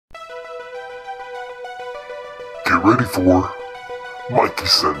Get ready for Mikey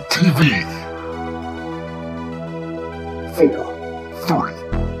Sen TV. 4, 3,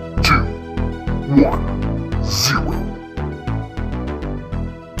 2, 1, 0.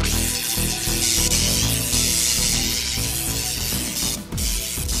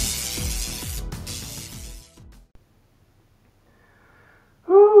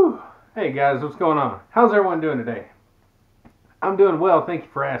 Whew. Hey guys, what's going on? How's everyone doing today? I'm doing well, thank you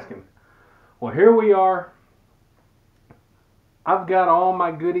for asking. Well, here we are. I've got all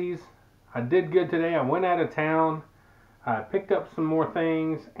my goodies. I did good today. I went out of town. I picked up some more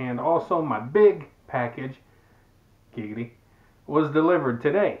things, and also my big package, giggity, was delivered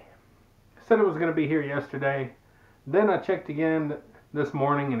today. It said it was going to be here yesterday. Then I checked again this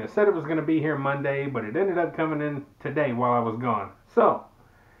morning, and it said it was going to be here Monday, but it ended up coming in today while I was gone. So,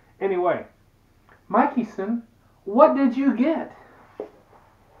 anyway, Mikey Sen, what did you get?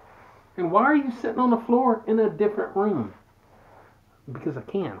 And why are you sitting on the floor in a different room? Because I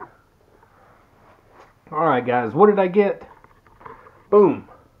can. Alright guys, what did I get? Boom.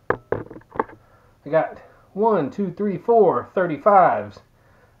 I got 1, 2, 3, 4 35s.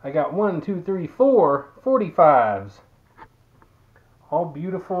 I got 1, 2, 3, 4 45s. All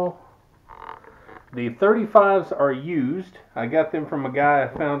beautiful. The 35s are used. I got them from a guy I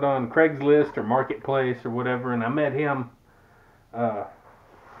found on Craigslist or Marketplace or whatever, and I met him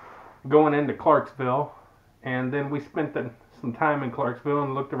going into Clarksville, and then we spent some time in Clarksville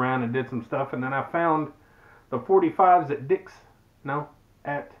and looked around and did some stuff, and then I found the 45s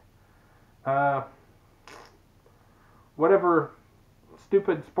at whatever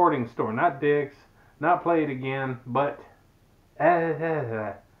stupid sporting store, not Dick's, not Play It Again, but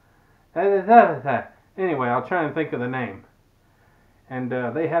anyway, I'll try and think of the name. And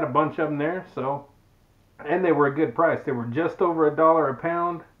they had a bunch of them there, so, and they were a good price. They were just over $1 a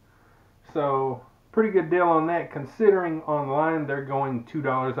pound. So, pretty good deal on that, considering online they're going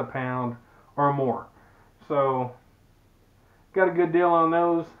 $2 a pound or more. So, got a good deal on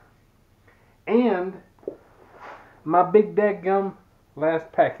those. And my big dadgum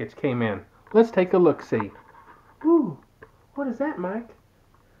last package came in. Let's take a look-see. Ooh, what is that, Mike?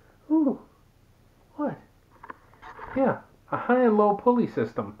 Ooh, what? Yeah, a high and low pulley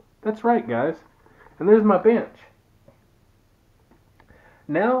system. That's right, guys. And there's my bench.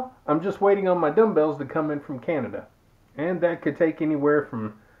 Now, I'm just waiting on my dumbbells to come in from Canada. And that could take anywhere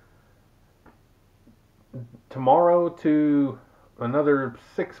from tomorrow to another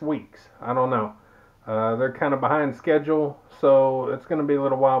 6 weeks. I don't know. They're kind of behind schedule, so it's going to be a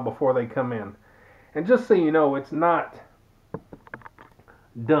little while before they come in. And just so you know, it's not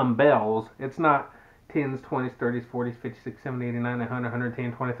dumbbells. It's not 10s, 20s, 30s, 40s, 50s, 60s, 70s, 80s, 90s, 100,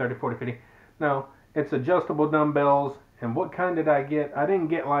 110, 20, 30, 40, 50. No, it's adjustable dumbbells. And what kind did I get? I didn't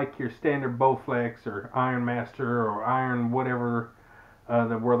get like your standard Bowflex or Iron Master or Iron whatever,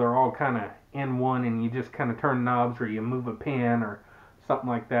 where they're all kind of in one and you just kind of turn knobs or you move a pin or something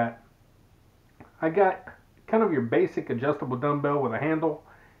like that. I got kind of your basic adjustable dumbbell with a handle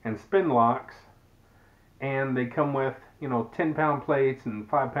and spin locks. And they come with, 10-pound plates and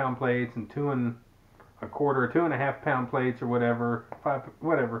 5-pound plates and 2 1/4, 2.5 pound plates or whatever,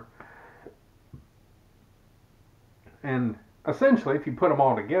 whatever. And essentially, if you put them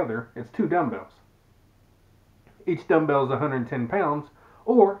all together, it's 2 dumbbells. Each dumbbell is 110 pounds,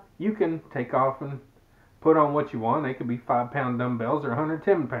 or you can take off and put on what you want. They could be 5-pound dumbbells or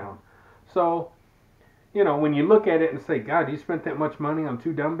 110 pound. So, when you look at it and say, God, you spent that much money on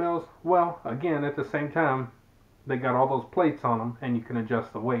 2 dumbbells? Well, again, at the same time, they got all those plates on them, and you can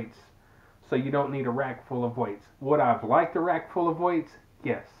adjust the weights. So you don't need a rack full of weights. Would I've liked a rack full of weights?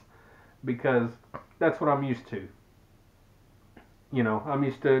 Yes, because that's what I'm used to. I'm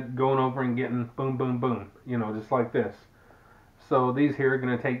used to going over and getting boom, boom, boom, just like this. So these here are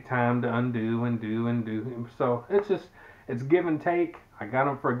going to take time to undo and do and do. So it's give and take. I got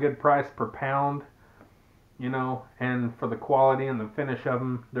them for a good price per pound, and for the quality and the finish of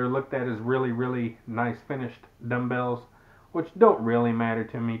them, they're looked at as really, really nice finished dumbbells, which don't really matter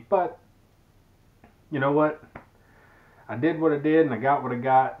to me. But, you know what? I did what I did and I got what I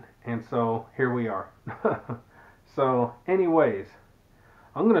got, and so here we are. So, anyways,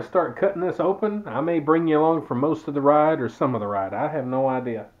 I'm going to start cutting this open. I may bring you along for most of the ride or some of the ride. I have no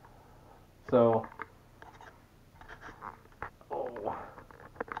idea. So,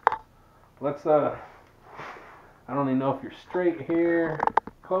 let's, I don't even know if you're straight here.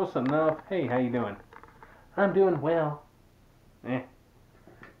 Close enough. Hey, how you doing? I'm doing well.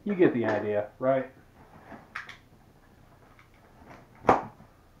 You get the idea, right?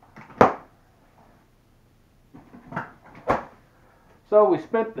 So we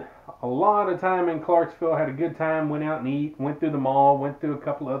spent a lot of time in Clarksville, had a good time, went out and eat, went through the mall, went through a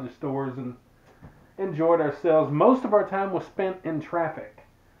couple other stores, and enjoyed ourselves. Most of our time was spent in traffic.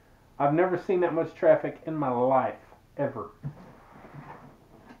 I've never seen that much traffic in my life, ever.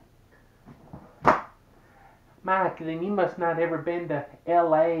 Mike, then you must not ever been to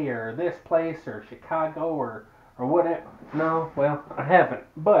L.A. or this place or Chicago or whatever. No, well, I haven't.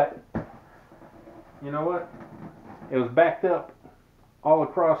 But, you know what? It was backed up all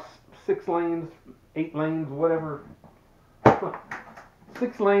across 6 lanes, 8 lanes, whatever.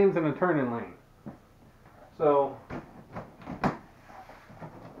 6 lanes and a turning lane. So,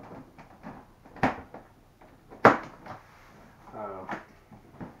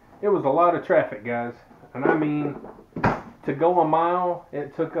 it was a lot of traffic, guys. And I mean, to go a mile,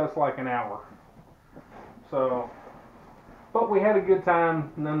 it took us like an hour. So, but we had a good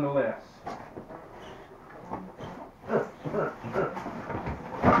time nonetheless.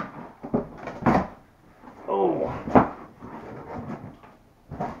 Oh.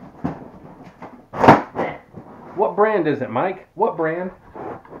 What brand is it, Mike? What brand?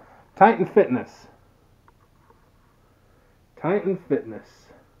 Titan Fitness. Titan Fitness.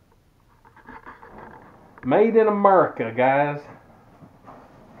 Made in America, guys.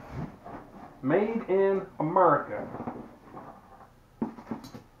 Made in America.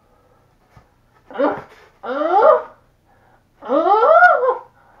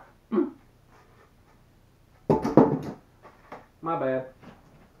 My bad.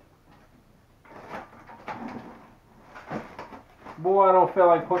 Boy, I don't feel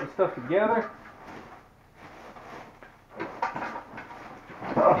like putting stuff together.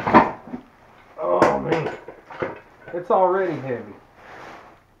 Oh man. It's already heavy.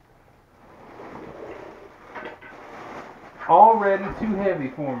 Already too heavy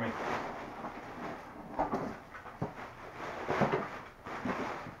for me.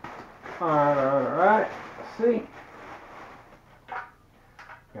 Alright. Let's see.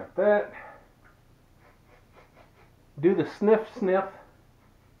 Got that. Do the sniff sniff.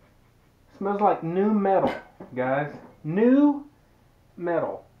 Smells like new metal, guys. New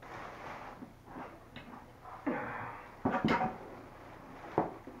metal.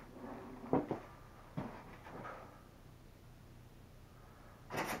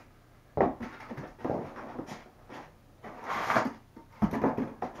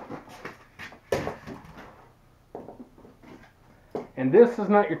 And this is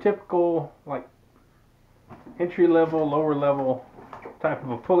not your typical like entry level, lower level type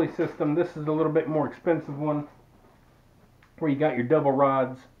of a pulley system. This is a little bit more expensive one where you got your double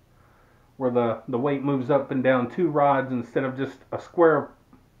rods where the weight moves up and down 2 rods instead of just a square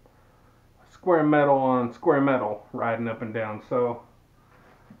metal on square metal riding up and down. So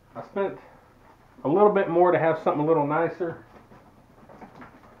I spent a little bit more to have something a little nicer.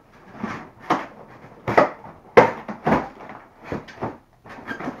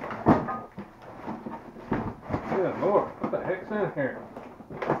 Good Lord, what the heck's in here?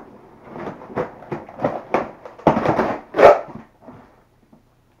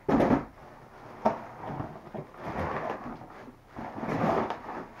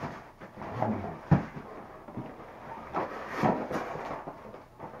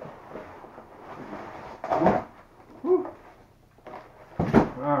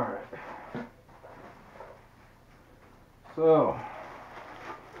 Alright. So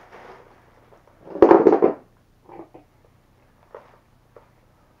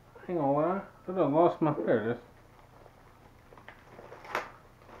hang on, lie. I thought I lost my, there it is.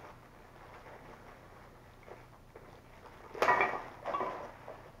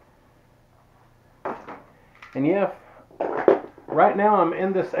 And yeah, right now I'm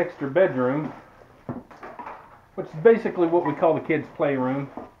in this extra bedroom, which is basically what we call the kids' playroom.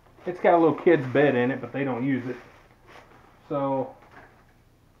 It's got a little kid's bed in it, but they don't use it. So,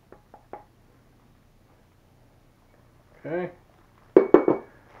 okay.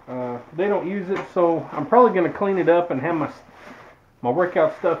 They don't use it, so I'm probably going to clean it up and have my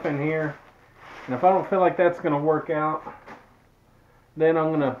workout stuff in here. And if I don't feel like that's going to work out, then I'm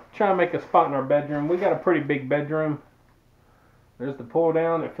going to try and make a spot in our bedroom. We got a pretty big bedroom. There's the pull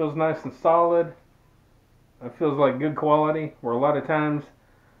down. It feels nice and solid. It feels like good quality, where a lot of times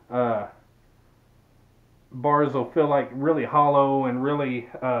bars will feel like really hollow and really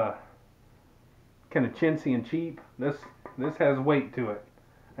kind of chintzy and cheap. This has weight to it.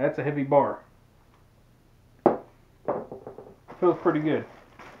 That's a heavy bar. Feels pretty good.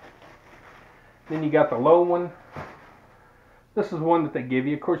 Then you got the low one. This is one that they give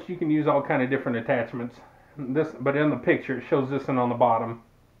you. Of course, you can use all kind of different attachments. But in the picture, it shows this one on the bottom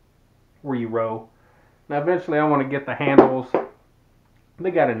where you row. Now, eventually, I want to get the handles They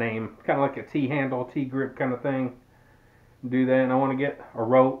got a name, kind of like a T-handle, T-grip kind of thing. Do that, and I want to get a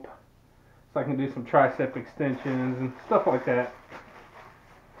rope so I can do some tricep extensions and stuff like that.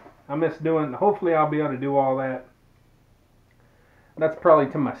 I miss doing, hopefully I'll be able to do all that. That's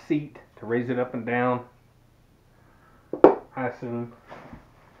probably to my seat, to raise it up and down, I assume.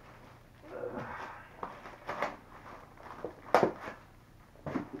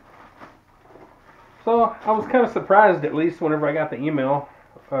 So I was kind of surprised, at least whenever I got the email,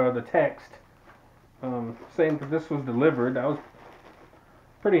 the text, saying that this was delivered. I was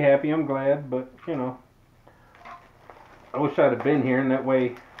pretty happy. I'm glad, but you know, I wish I'd have been here, and that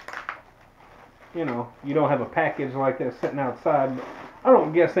way, you know, you don't have a package like that sitting outside. But I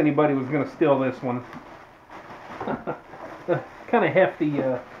don't guess anybody was gonna steal this one. Kind of hefty,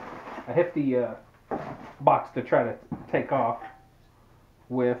 a hefty box to try to take off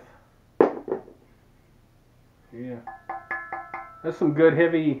with. Yeah, that's some good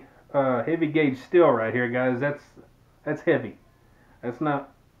heavy gauge steel right here, guys. That's heavy. That's not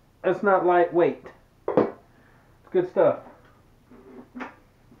lightweight. It's good stuff.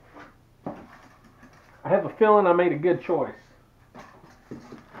 I have a feeling I made a good choice.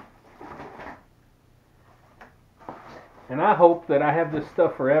 And I hope that I have this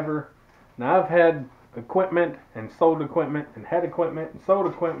stuff forever. Now I've had equipment and sold equipment and had equipment and sold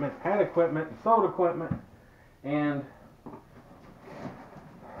equipment, had equipment and sold equipment. And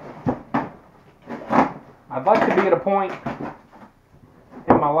I'd like to be at a point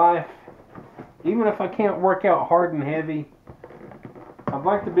in my life, even if I can't work out hard and heavy, I'd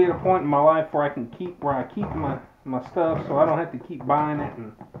like to be at a point in my life where I keep my stuff, so I don't have to keep buying it.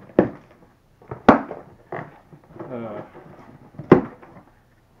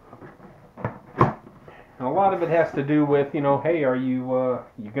 And a lot of it has to do with, you know, hey, are you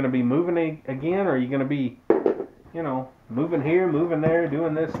going to be moving again, or are you going to be, you know, moving here, moving there,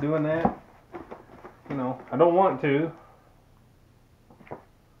 doing this, doing that? You know, I don't want to.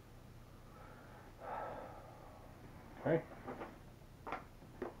 Okay.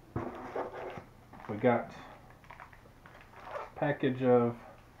 We got a package of,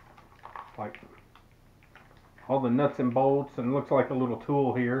 like, all the nuts and bolts, and looks like a little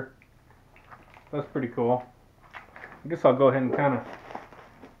tool here. That's pretty cool. I guess I'll go ahead and kind of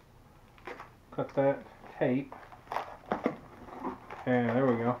cut that tape. And there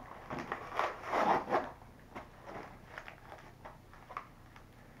we go.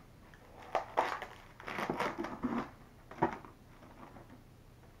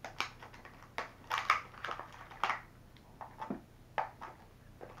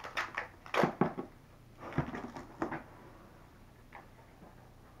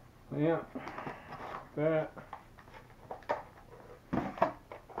 Yeah, that.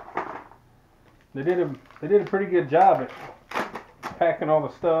 They did a pretty good job at packing all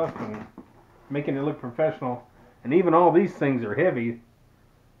the stuff and making it look professional. And even all these things are heavy.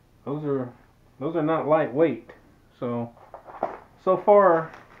 Those are not lightweight. So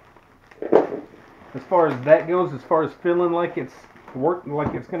far, as far as that goes, as far as feeling like it's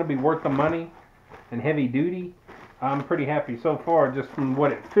going to be worth the money and heavy duty, I'm pretty happy so far, just from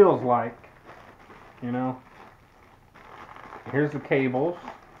what it feels like, you know. Here's the cables.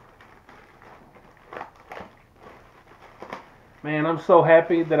 Man, I'm so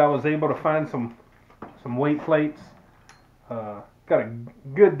happy that I was able to find some weight plates. Got a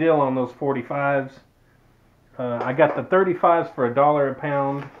good deal on those 45s. I got the 35s for $1 a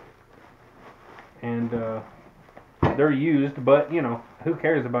pound, and they're used, but you know, who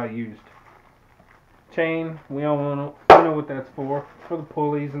cares about used? Chain, we know what that's for the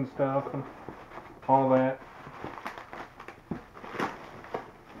pulleys and stuff and all that.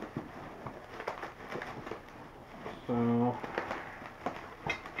 So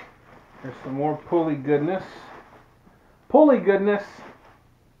there's some more pulley goodness.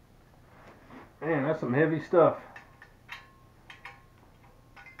 Man, that's some heavy stuff.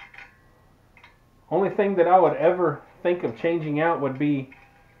 Only thing that I would ever think of changing out would be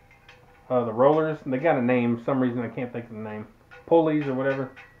the rollers. And they got a name. For some reason I can't think of the name. Pulleys or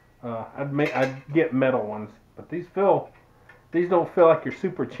whatever. I'd get metal ones, but these don't feel like your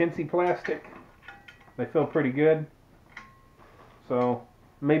super chintzy plastic. They feel pretty good. So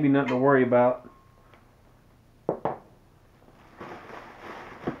maybe nothing to worry about.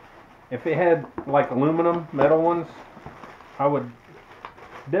 If it had like aluminum metal ones, I would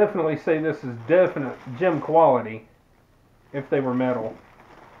definitely say this is definite gym quality if they were metal.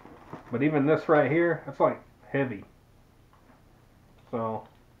 But even this right here, that's like heavy. So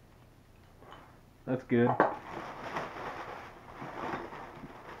that's good.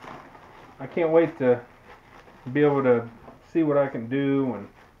 I can't wait to be able to see what I can do, and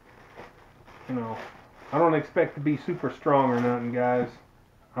you know, I don't expect to be super strong or nothing, guys.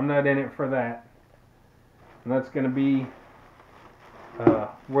 I'm not in it for that. And that's going to be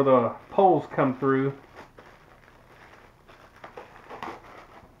where the poles come through.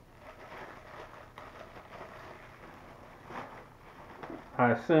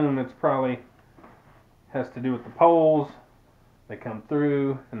 I assume it's probably has to do with the poles. They come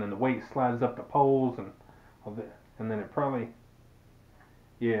through, and then the weight slides up the poles, and then it probably,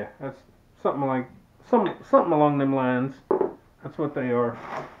 yeah, that's something like something along them lines. That's what they are.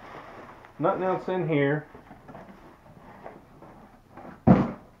 Nothing else in here.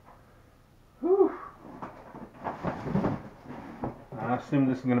 Whew. I assume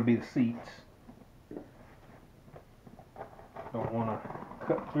this is going to be the seats. Don't want to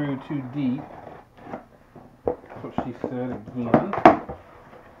cut through too deep. That's what she said again.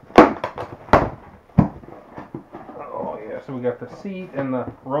 Oh yeah, so we got the seat and the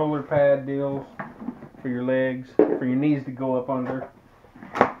roller pad deals for your legs, for your knees to go up under.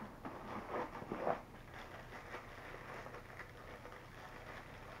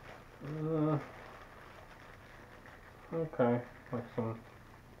 Okay, like some.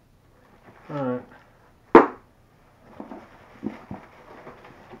 Alright.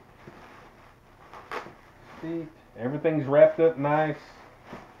 Seat. Everything's wrapped up nice.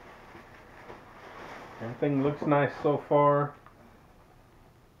 Everything looks nice so far.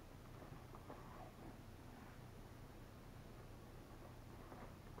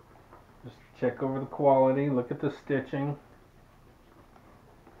 Just check over the quality, look at the stitching.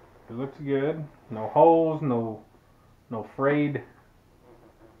 It looks good. No holes, no frayed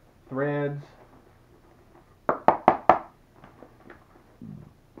threads.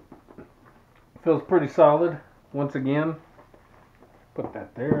 Feels pretty solid. Once again, put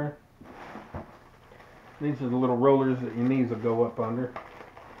that there. These are the little rollers that your knees will go up under.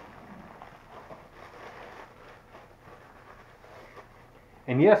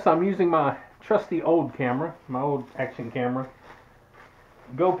 And yes, I'm using my trusty old camera, my old action camera.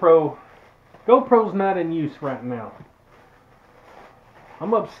 GoPro's not in use right now.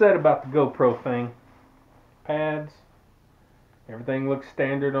 I'm upset about the GoPro thing. Pads, everything looks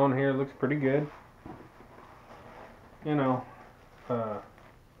standard on here, looks pretty good. You know,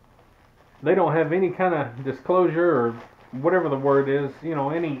 they don't have any kind of disclosure or whatever the word is, you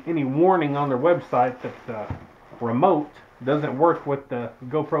know, any warning on their website that the remote doesn't work with the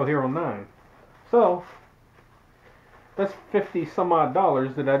GoPro Hero 9. So, that's $50 some odd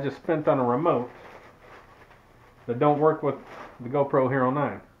that I just spent on a remote that don't work with the GoPro Hero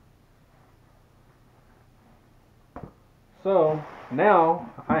 9. So,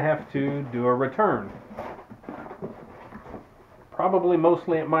 now I have to do a return. Probably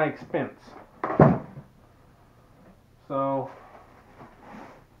mostly at my expense. So,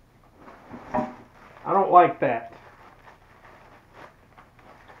 I don't like that.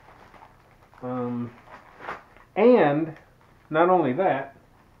 And not only that,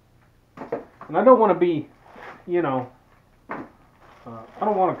 and I don't want to be, you know, I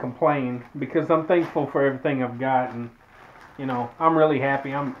don't want to complain because I'm thankful for everything I've got, and you know, I'm really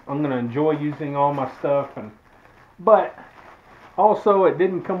happy. I'm gonna enjoy using all my stuff, but also it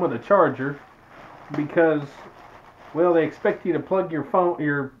didn't come with a charger because, well, they expect you to plug the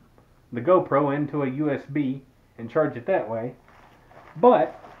GoPro into a USB and charge it that way.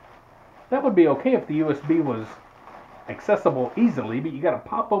 But that would be okay if the USB was accessible easily, but you got to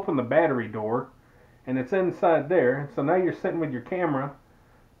pop open the battery door and it's inside there. So now you're sitting with your camera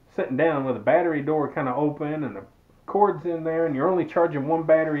sitting down with the battery door kind of open and the cord's in there, and you're only charging one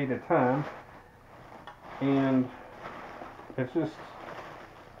battery at a time, and it's just,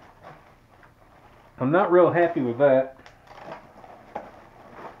 I'm not real happy with that.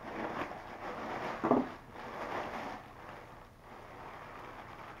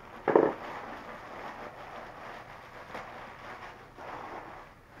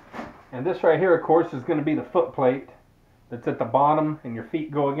 And this right here, of course, is going to be the foot plate that's at the bottom, and your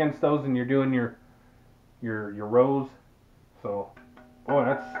feet go against those, and you're doing your rows. So, boy,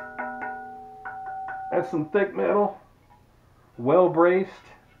 that's some thick metal. Well braced,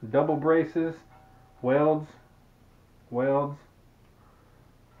 double braces, welds.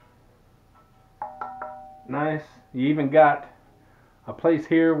 Nice. You even got a place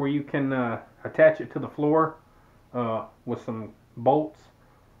here where you can attach it to the floor with some bolts.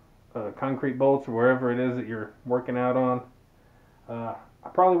 Concrete bolts or wherever it is that you're working out on. I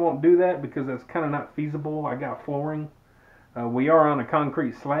probably won't do that because that's kind of not feasible. I got flooring. We are on a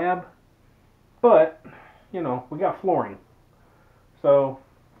concrete slab, but you know, we got flooring. So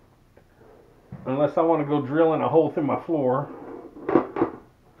unless I want to go drilling a hole through my floor,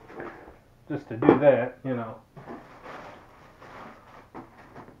 just to do that, you know.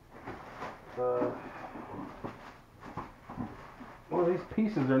 Well, these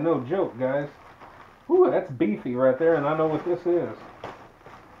pieces are no joke, guys. Ooh, that's beefy right there, and I know what this is.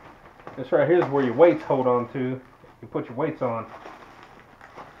 This right here is where your weights hold on to. You put your weights on.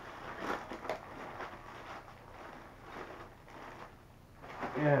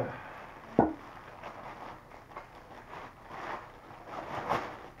 Yeah.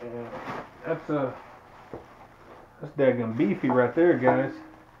 That's daggone beefy right there, guys.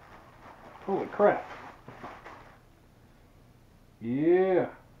 Holy crap. Yeah.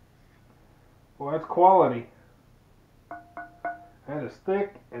 Boy, that's quality. That is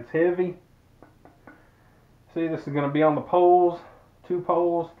thick. It's heavy. See, this is going to be on the poles. 2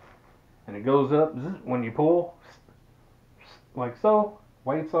 poles. And it goes up when you pull. Like so.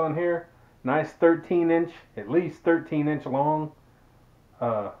 Weights on here. Nice 13-inch, at least 13-inch long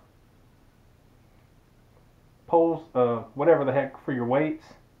poles, whatever the heck, for your weights.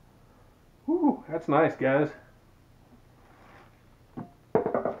 Woo, that's nice, guys.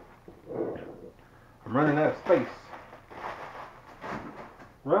 I'm running out of space.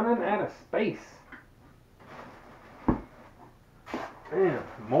 Running out of space. Man,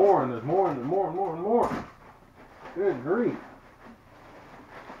 more, and there's more, and there's more, and more, and more. Good grief.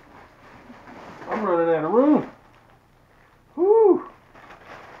 I'm running out of room. Whew.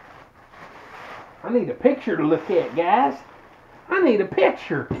 I need a picture to look at, guys. I need a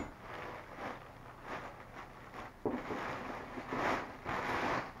picture.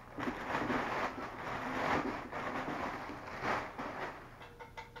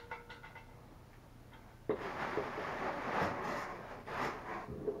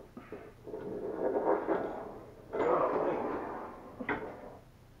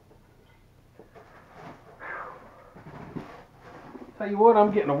 Tell you what,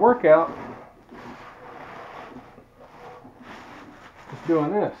 I'm getting a workout just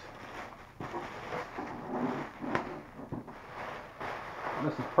doing this.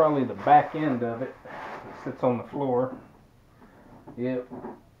 This is probably the back end of it. It sits on the floor. Yep.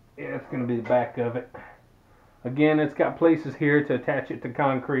 Yeah, it's going to be the back of it. Again, it's got places here to attach it to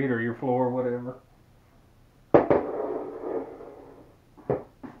concrete or your floor or whatever.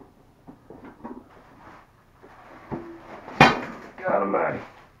 God almighty.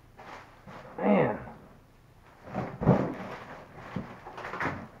 Man.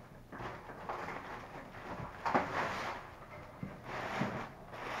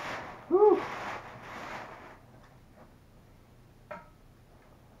 Whew.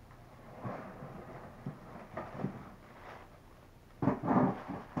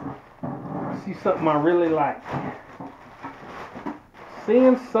 See something I really like.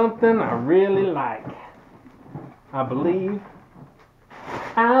 Seeing something I really like. I believe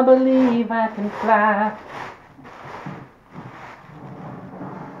I can fly.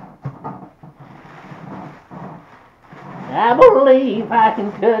 I believe I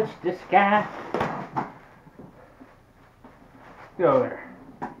can touch the sky. Go there.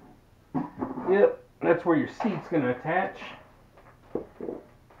 Yep, that's where your seat's going to attach.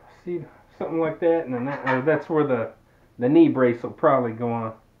 See, something like that, and then that's where the knee brace will probably go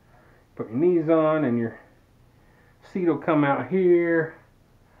on. Put your knees on, and your seat will come out here.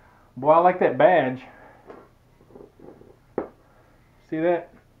 Boy, I like that badge. See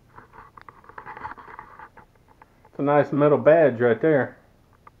that? It's a nice metal badge right there.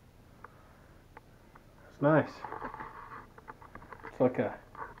 It's nice. It's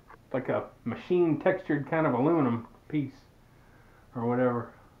like a machine textured kind of aluminum piece or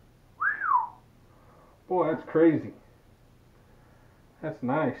whatever. Boy, that's crazy. That's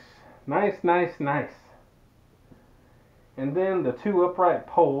nice. Nice, nice, nice. And then the 2 upright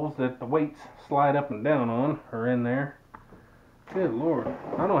poles that the weights slide up and down on are in there. Good Lord,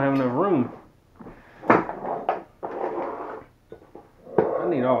 I don't have enough room. I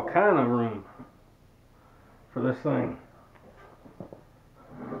need all kind of room for this thing.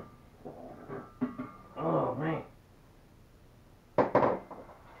 Oh man.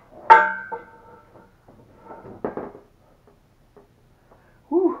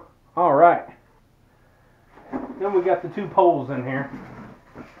 Whew. All right. Then we got the 2 poles in here.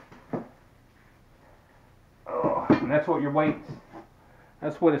 Oh, and that's what your weights,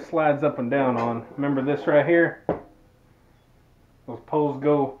 that's what it slides up and down on. Remember this right here? Those poles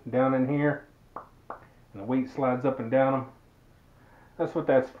go down in here, and the weight slides up and down them. That's what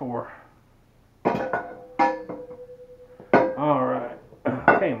that's for. All right.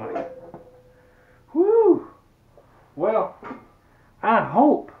 Okay, Mike. Whew. Well, I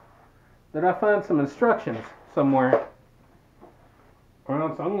hope that that I find some instructions somewhere, or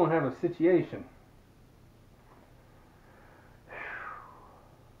else I'm gonna have a situation.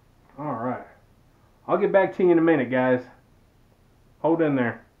 All right, I'll get back to you in a minute, guys. Hold in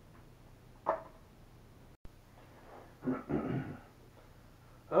there.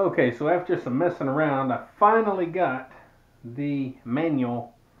 Okay, so after some messing around, I finally got the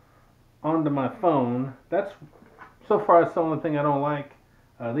manual onto my phone. That's so far that's the only thing I don't like.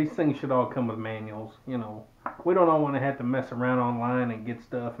 These things should all come with manuals. You know, we don't all want to have to mess around online and get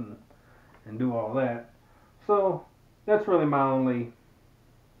stuff and do all that. So that's really my only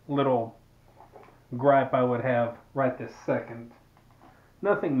little gripe I would have right this second.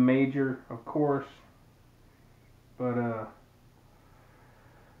 Nothing major, of course, but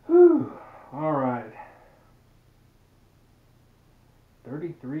whew, all right.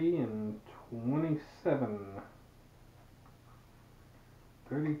 33 and 27.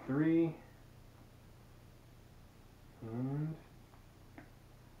 33 and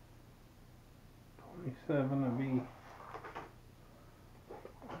 27 would be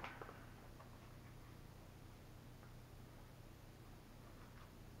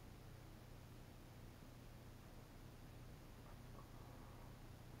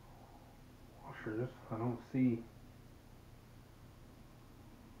washers. I don't see.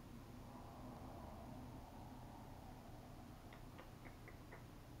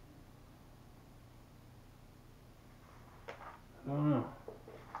 I don't know.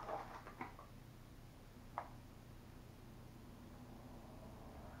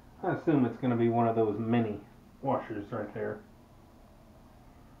 I assume it's going to be one of those mini washers right there.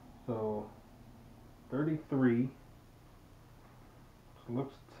 So 33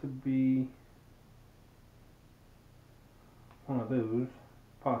 looks to be one of those,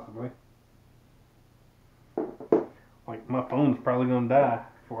 possibly. Like, my phone's probably going to die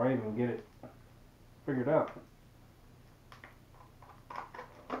before I even get it figured out.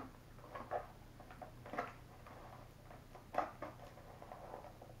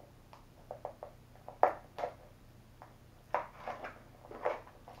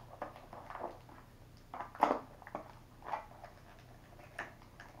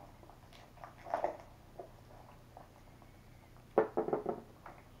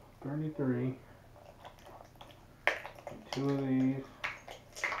 $33. Two of these.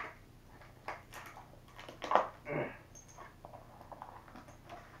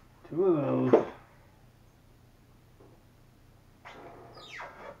 Two of those.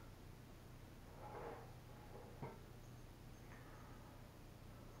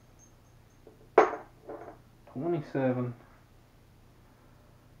 $27.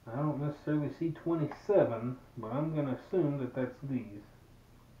 I don't necessarily see 27, but I'm going to assume that that's these.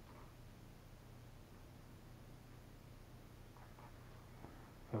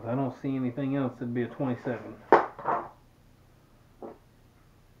 Because I don't see anything else that'd be a 27.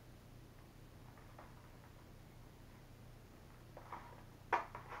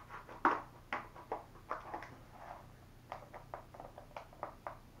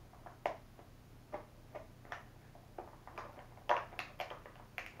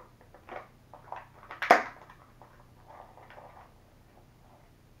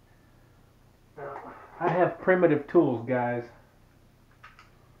 I have primitive tools, guys.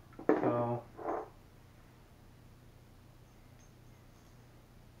 So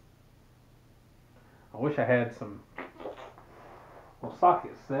I wish I had some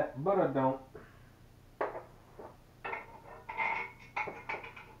sockets set, but I don't.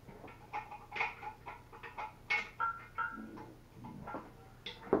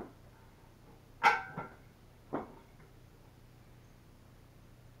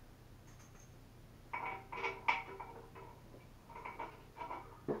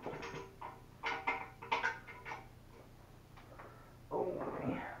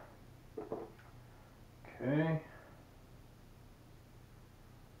 Okay.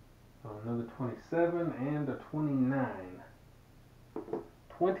 So another 27 and a 29.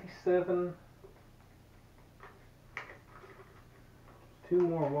 27. Two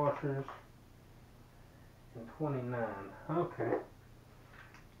more washers. And 29. Okay.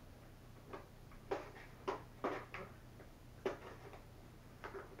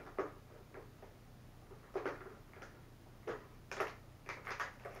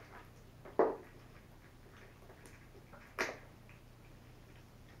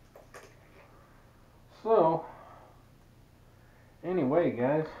 So, anyway,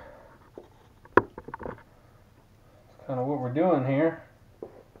 guys, that's kind of what we're doing here.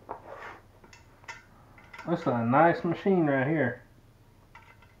 That's a nice machine right here.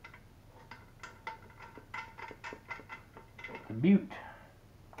 The Butte.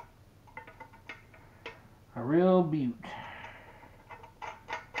 A real beaut.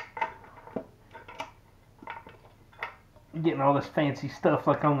 Getting all this fancy stuff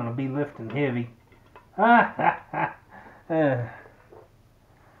like I'm gonna be lifting heavy. Ha ha ha.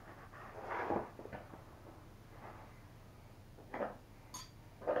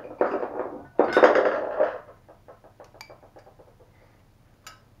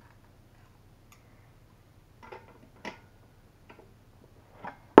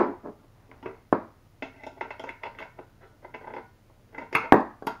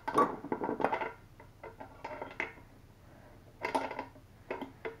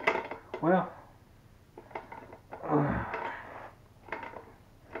 Well,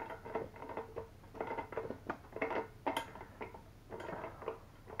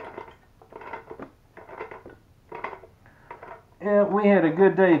 yeah, we had a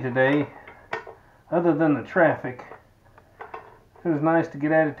good day today, other than the traffic. It was nice to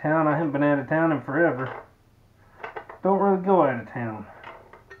get out of town. I haven't been out of town in forever. Don't really go out of town.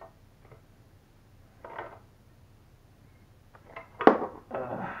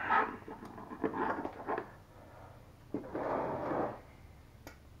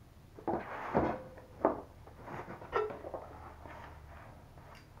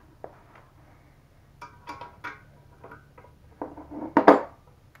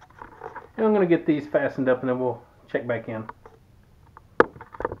 I'm going to get these fastened up and then we'll check back in.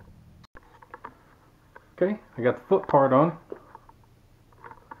 Okay, I got the foot part on.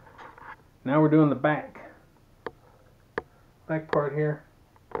 Now we're doing the back part here.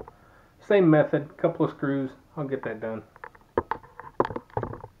 Same method, couple of screws. I'll get that done.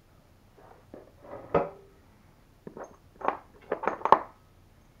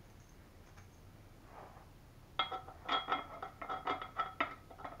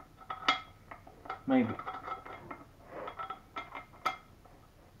 Maybe.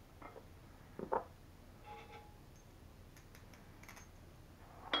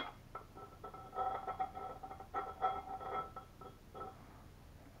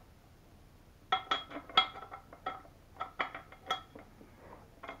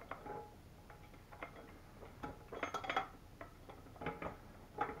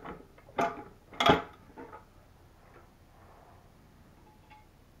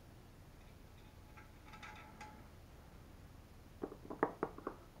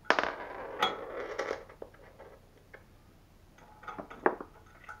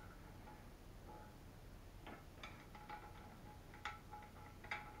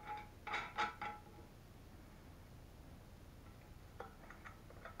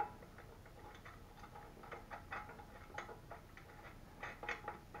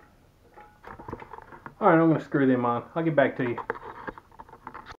 Alright, I'm going to screw them on. I'll get back to you.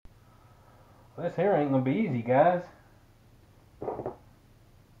 Well, this here ain't going to be easy, guys.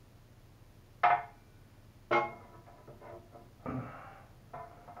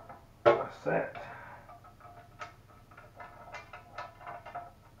 Set.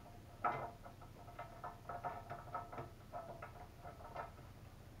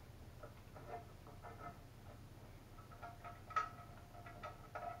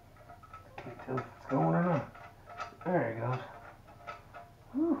 Can't tell if it's going or not. There it goes.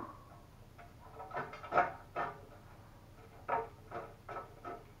 Whew.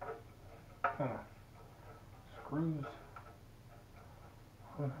 Kind of screws.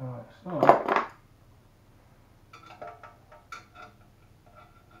 Like so.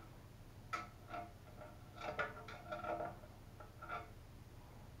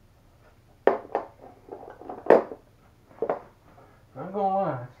 Not gonna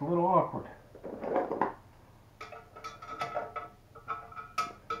lie, it's a little awkward.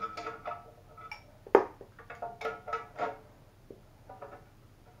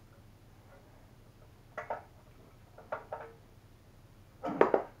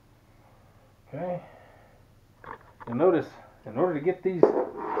 Okay. You'll notice, in order to get these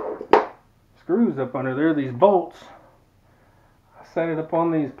screws up under there, these bolts, I set it up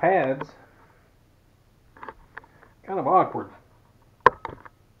on these pads. Kind of awkward.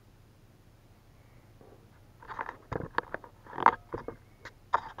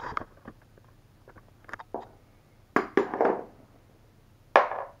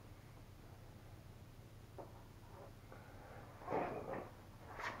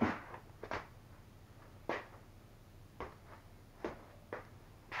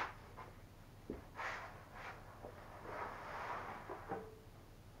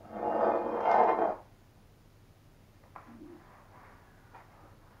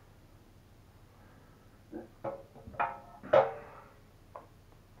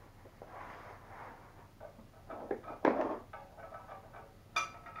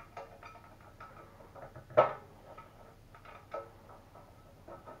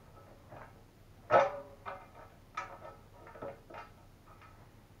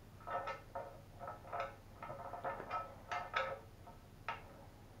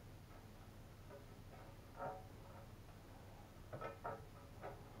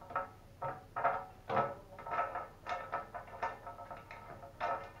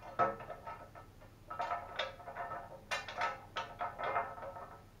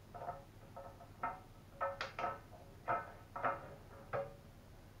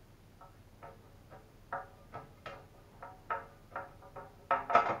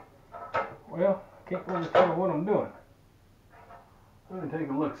 Well, I can't really tell what I'm doing. Let me take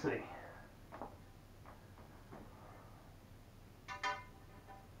a look, see.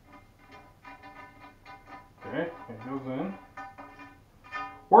 Okay, it goes in.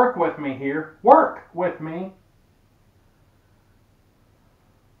 Work with me here. Work with me.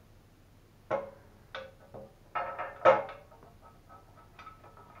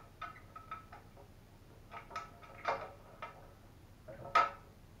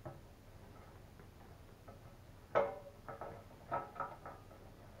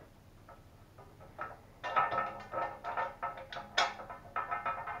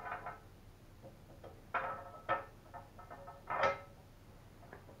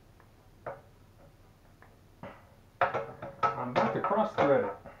 I'm about to cross thread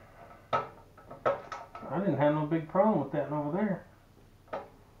it. I didn't have no big problem with that over there.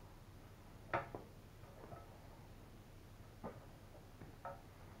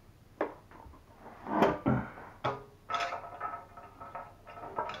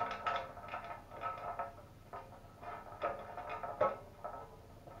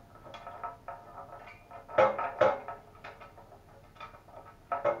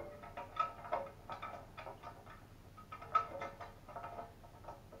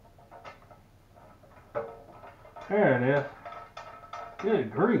 There it is.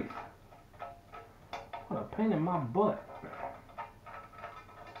 Good grief. What a pain in my butt.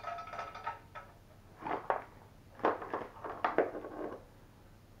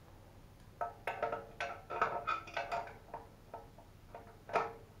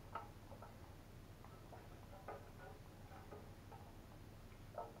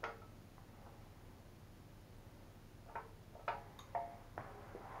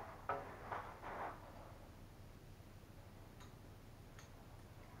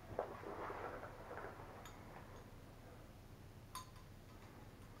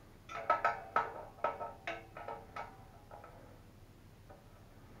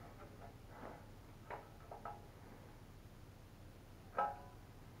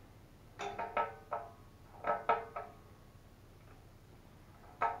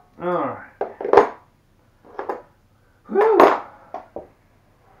 Alright. Whew.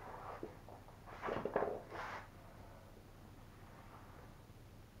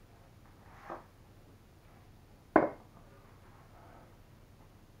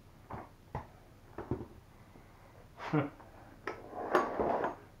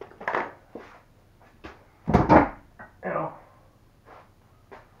 Ow.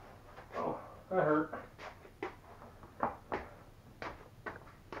 Oh, that hurt.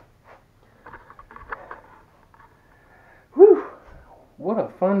 Whew. What a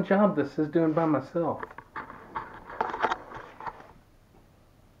fun job this is doing by myself.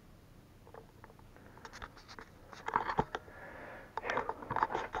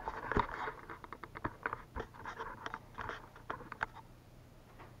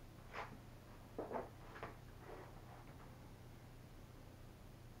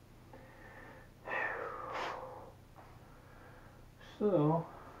 So,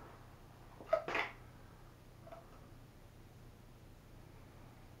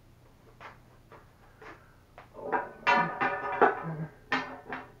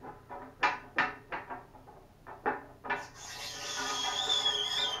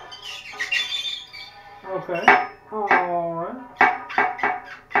 okay, all right.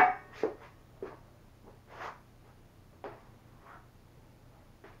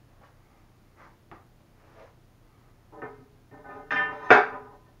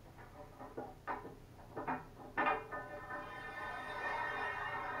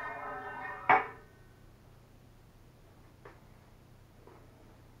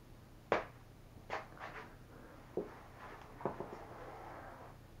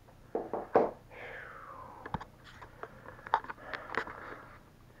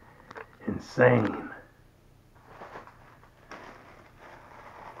 Insane.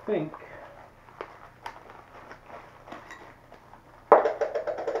 Think.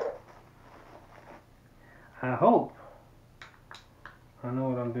 I hope I know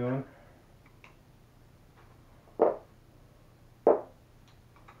what I'm doing. Well,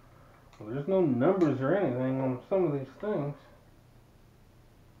 there's no numbers or anything on some of these things.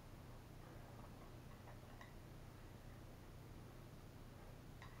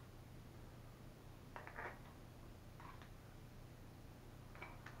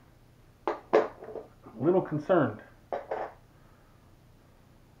 A little concerned.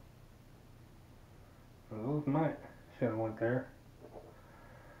 Those might should have went there.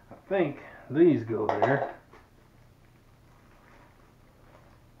 I think these go there.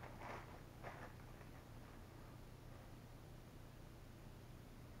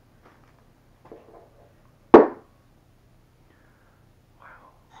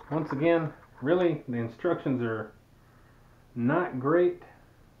 once again, really, the instructions are not great.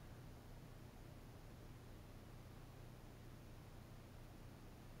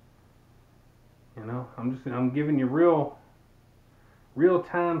 You know, I'm giving you real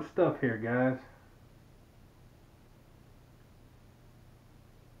time stuff here, guys.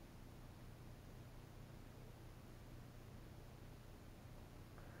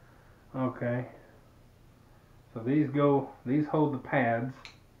 Okay. So these hold the pads.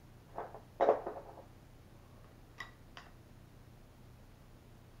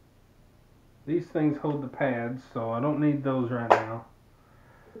 These things hold the pads, so I don't need those right now.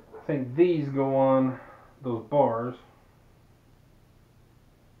 I think these go on those bars.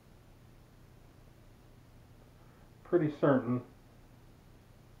 Pretty certain.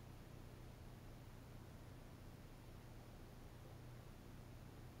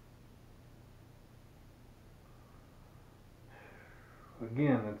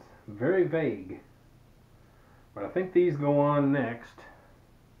 Again, it's very vague. But I think these go on next.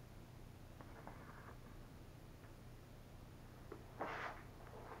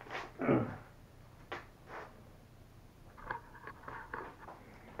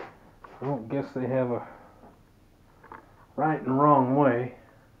 I don't guess they have a right and wrong way.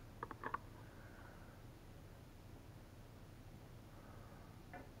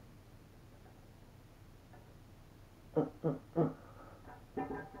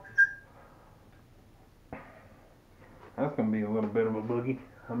 That's going to be a little bit of a boogie.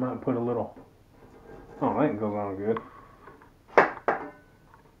 I might put a little... Oh, that goes on good.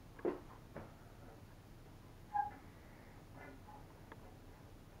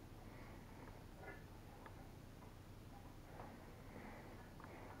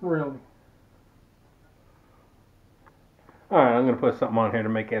 Really? Alright, I'm going to put something on here to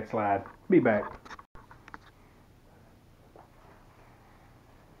make that slide. Be back.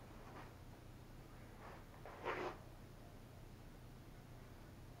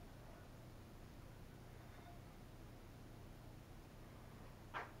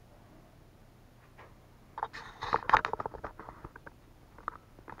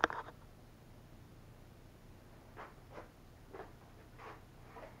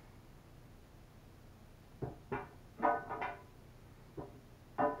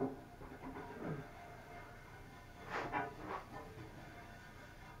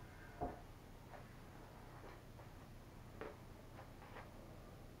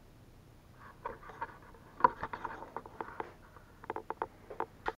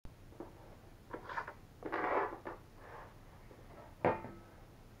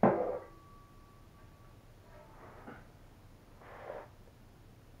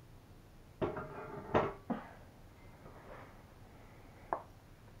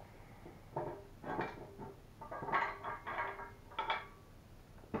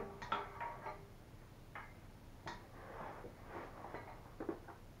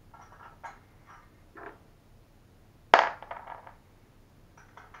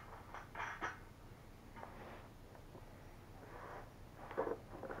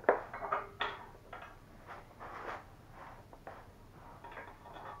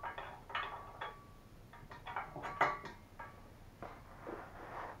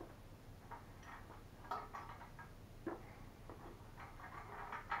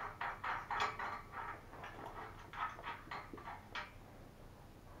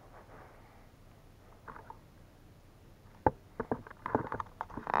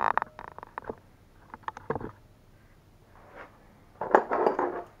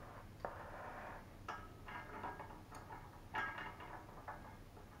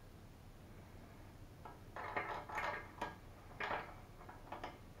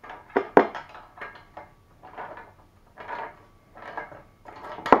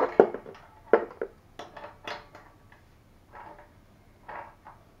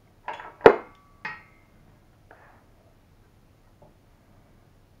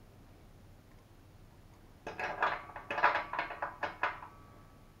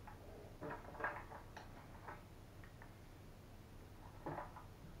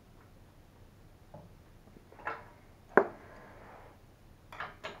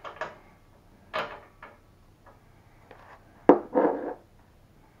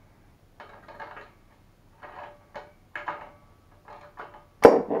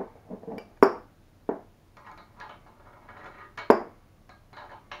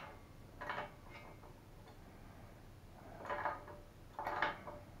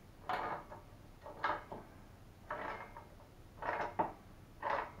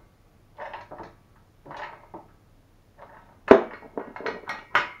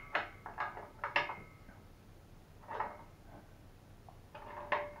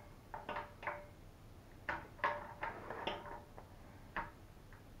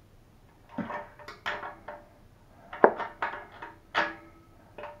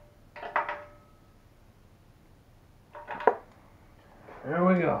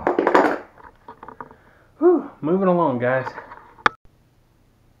 go. Whew, moving along, guys.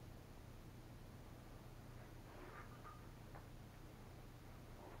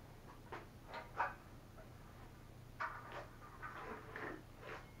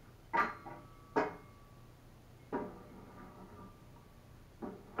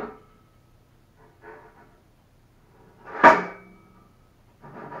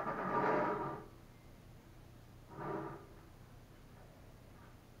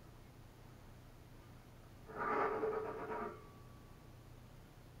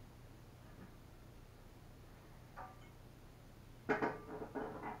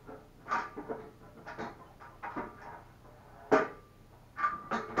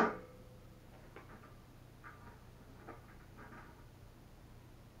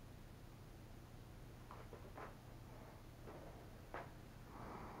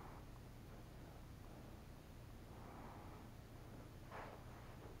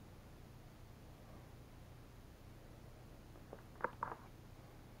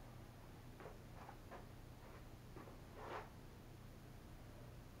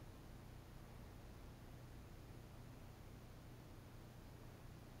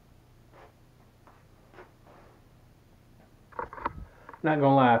 Not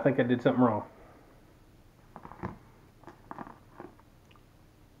gonna lie, I think I did something wrong.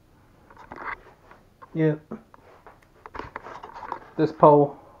 Yep. This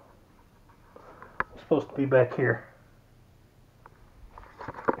pole is supposed to be back here.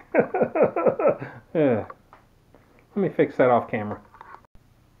 Yeah. Let me fix that off camera.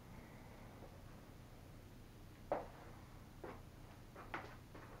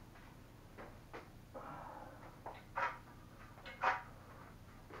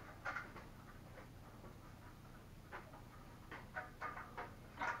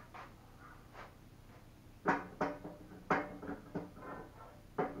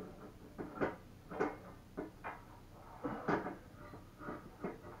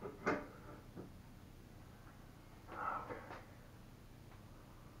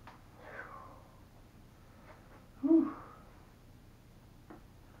 Whew.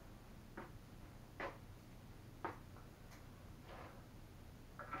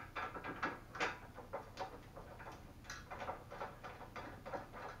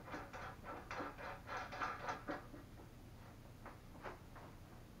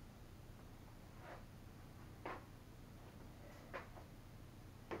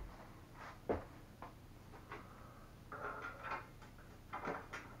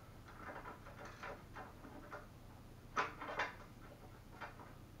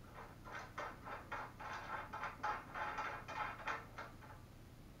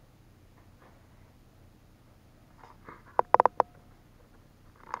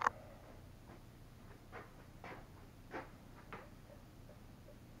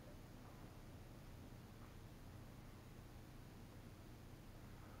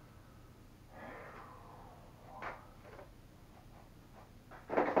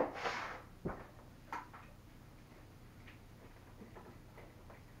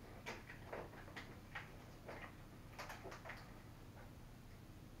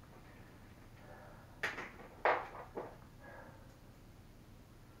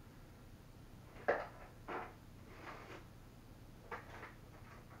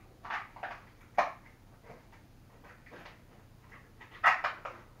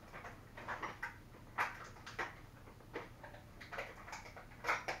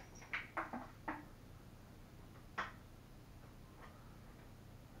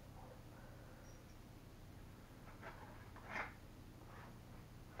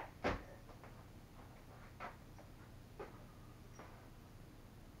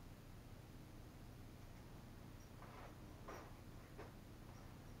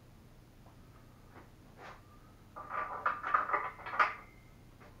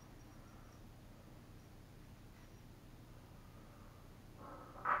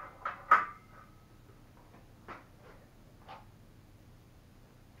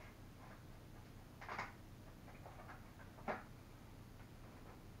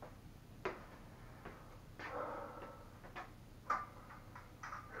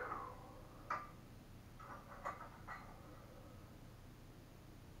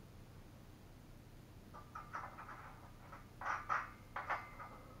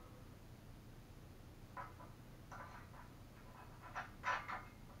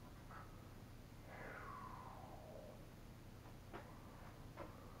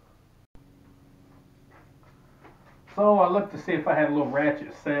 So I looked to see if I had a little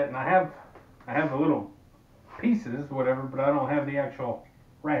ratchet set, and I have the little pieces, whatever, but I don't have the actual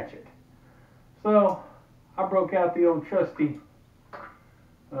ratchet. So I broke out the old trusty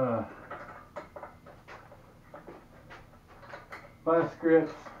Vice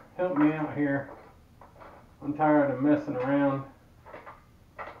grips, help me out here. I'm tired of messing around.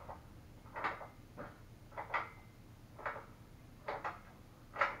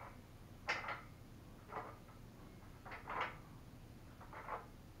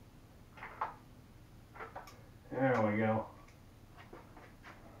 There we go.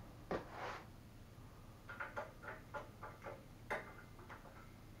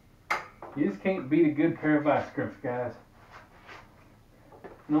 You just can't beat a good pair of vice grips, guys.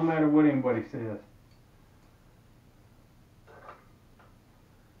 No matter what anybody says.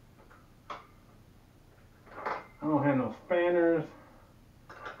 I don't have no spanners,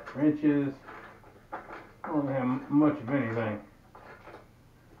 wrenches. I don't have much of anything.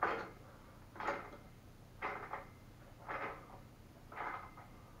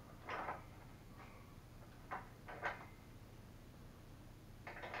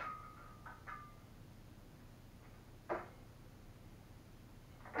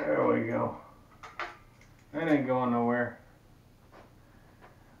 There we go. That ain't going nowhere.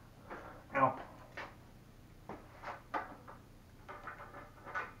 Ow.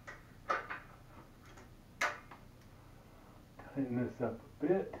 Tighten this up a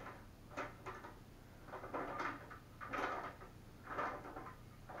bit.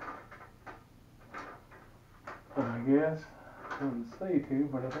 I guess. Doesn't say to,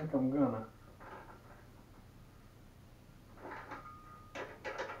 but I think I'm gonna.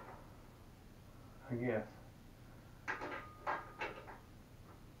 I guess.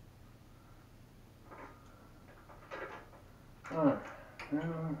 Alright, now,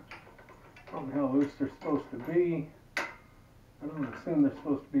 I don't know how loose they're supposed to be. I don't assume they're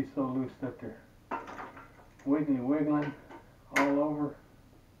supposed to be so loose that they're wiggling all over.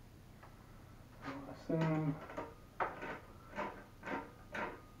 I assume.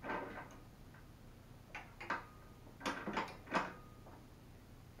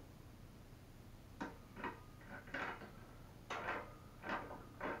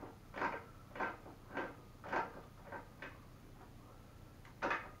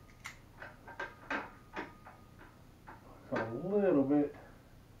 A little bit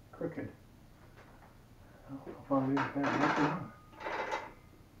crooked. I don't know if I'll leave it that much or not.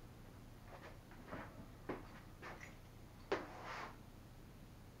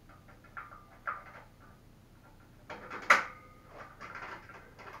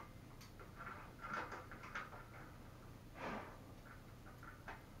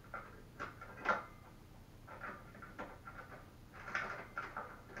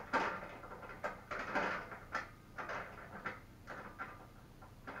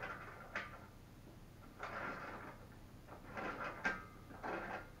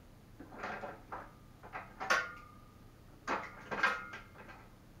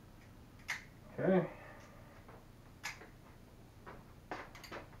 Okay.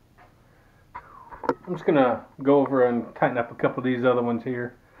 I'm just gonna go over and tighten up a couple of these other ones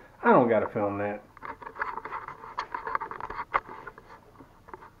here. I don't gotta film that.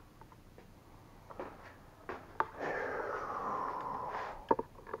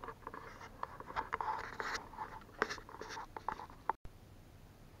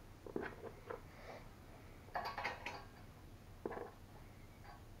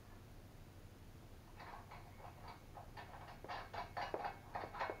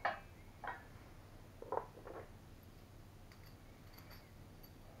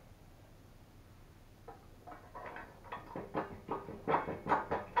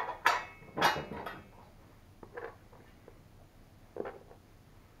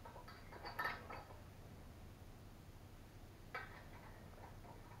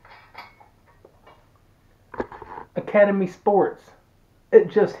 Academy Sports. It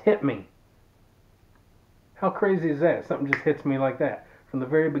just hit me. How crazy is that? Something just hits me like that. From the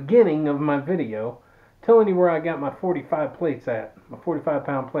very beginning of my video, telling you where I got my 45 plates at. My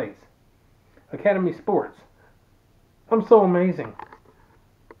 45-pound plates. Academy Sports. I'm so amazing.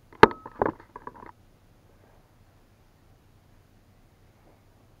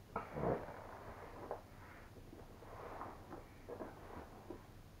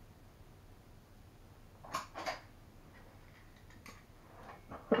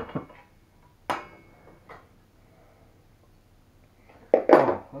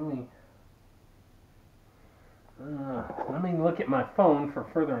 Let me look at my phone for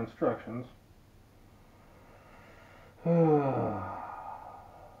further instructions.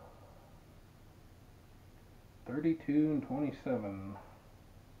 32 and 27.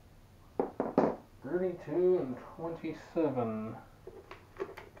 32 and 27.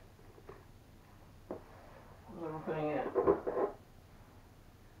 Where's everything at?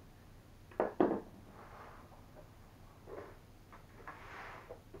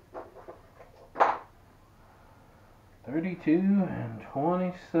 32 and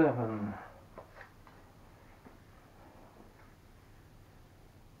 27.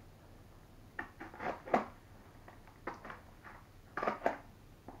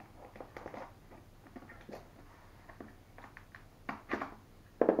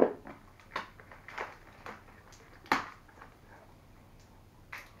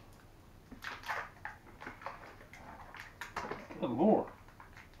 Good Lord.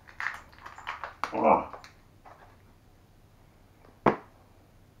 Ugh.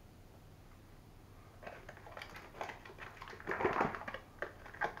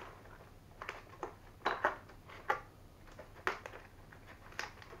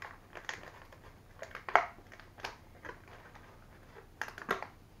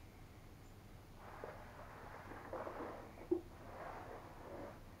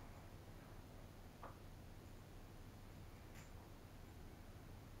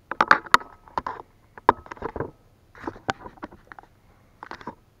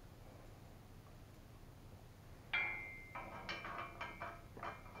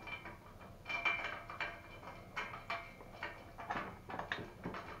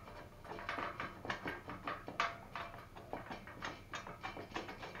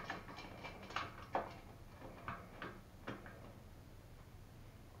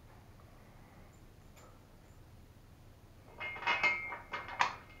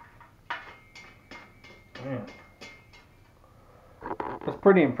 Man. It's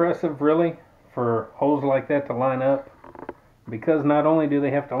pretty impressive, really, for holes like that to line up, because not only do they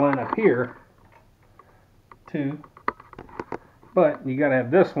have to line up here, too, but you gotta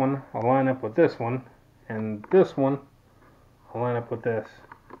have this one line up with this one, and this one line up with this.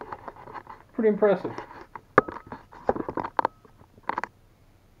 Pretty impressive.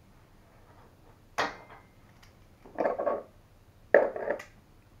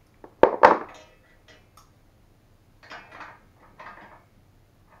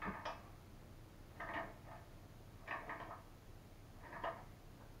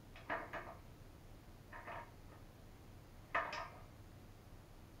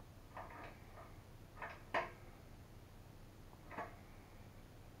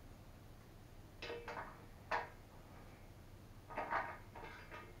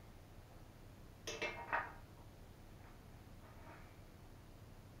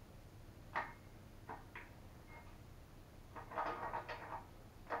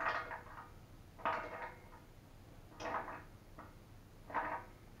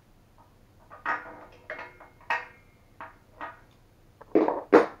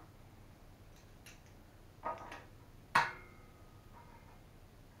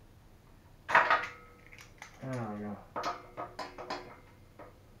 There we go.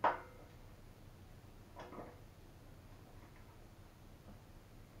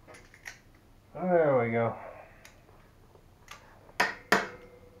 There we go.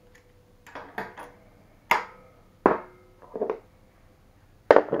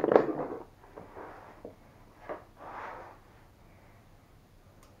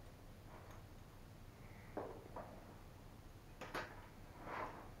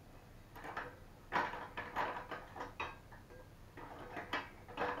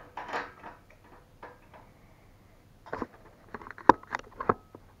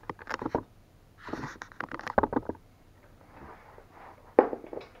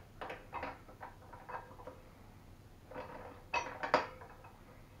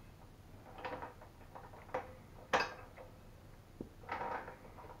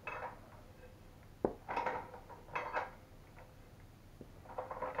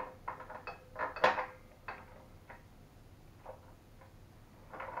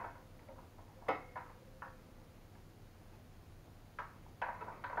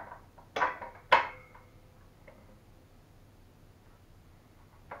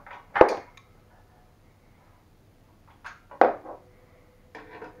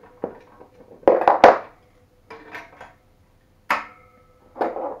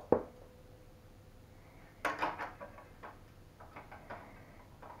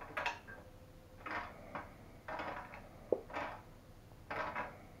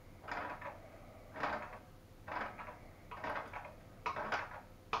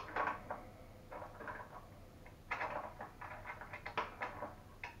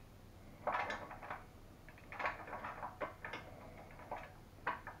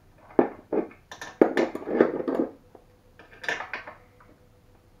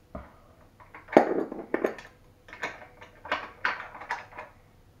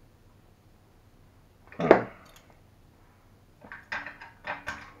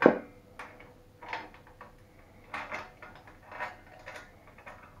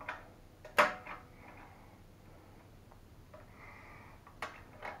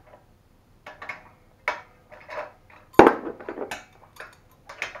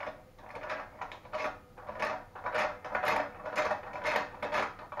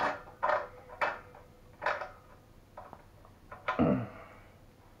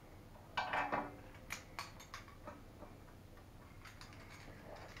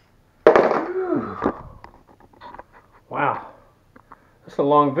 It's a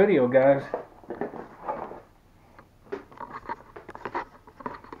long video, guys.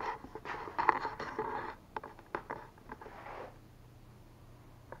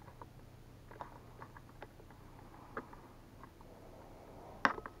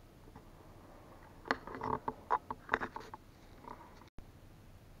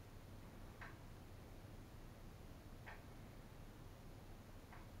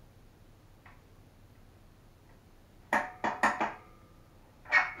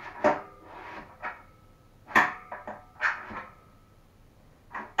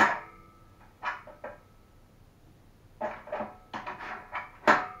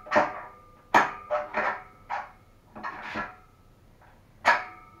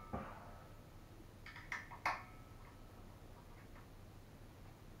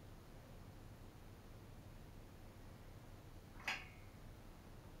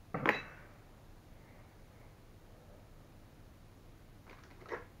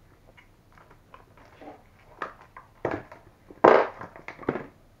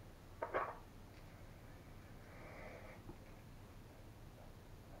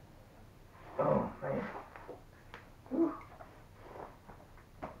 Oh, man. Whew.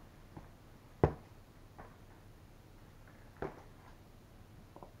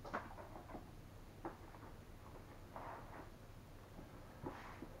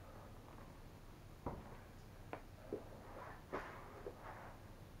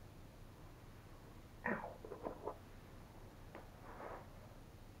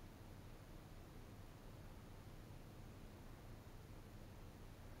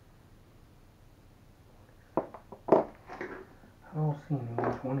 I don't see any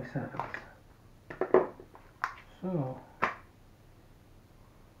more 27s. So,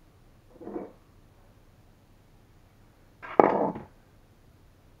 oh,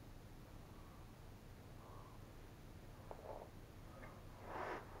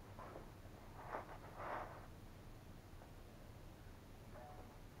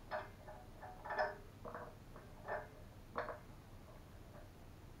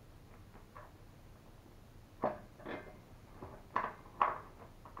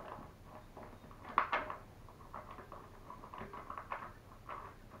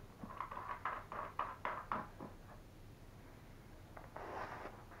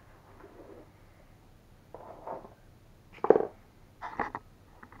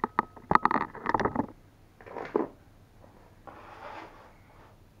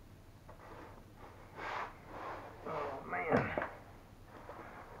 man.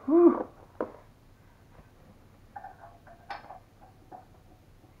 Whew.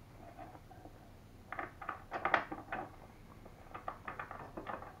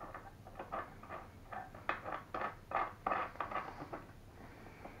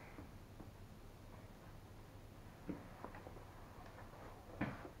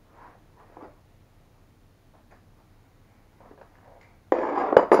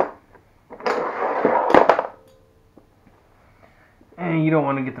 And you don't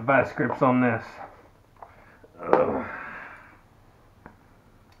want to get the vice grips on this. Ugh.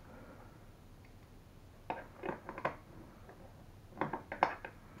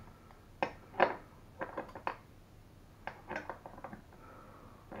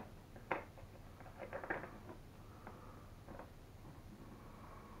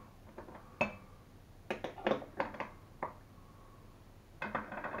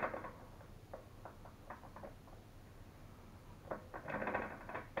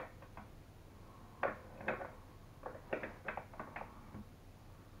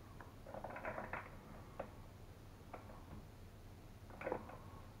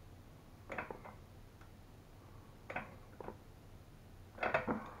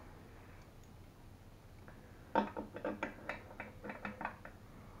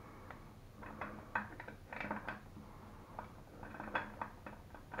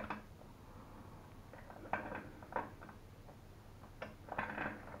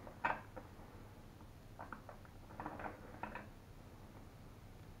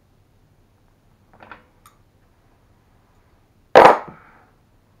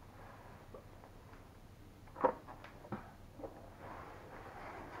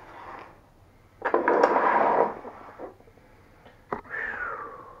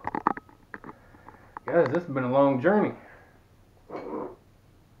 Guys, this has been a long journey.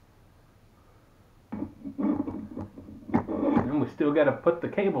 And we still got to put the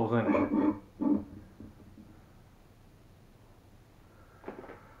cables in it.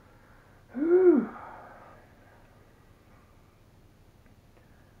 Whew.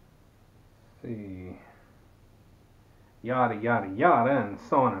 See. Yada, yada, yada, and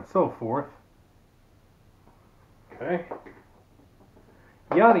so on and so forth. Okay.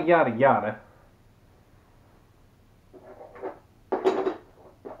 Yada, yada, yada.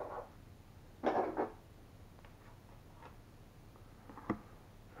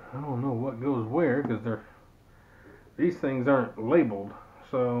 I don't know what goes where because these things aren't labeled.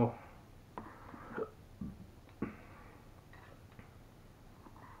 So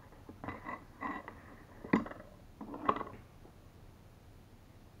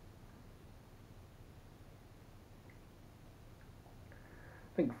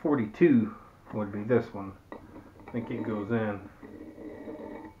I think 42 would be this one. I think it goes in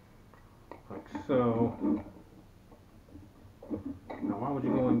like so. Now why would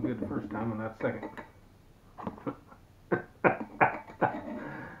you go in good the first time and not second?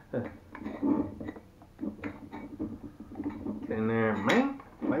 Get in there, man.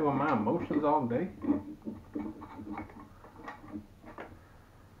 Play with my emotions all day.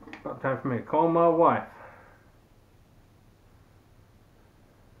 About time for me to call my wife.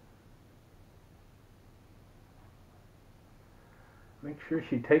 Make sure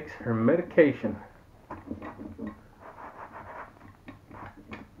she takes her medication.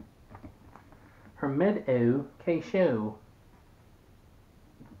 Her medication.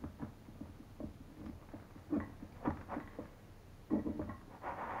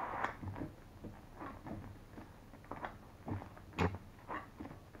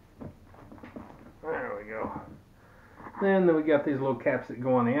 There we go. And then we got these little caps that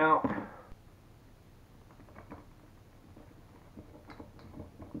go on the out.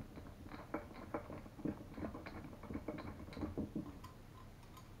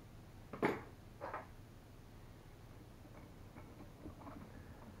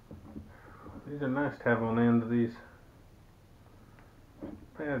 These are nice to have on the end of these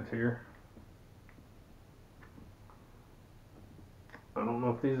pads here. I don't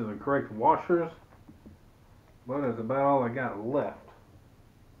know if these are the correct washers, but that's about all I got left.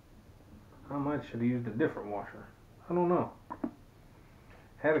 I might should have used a different washer. I don't know.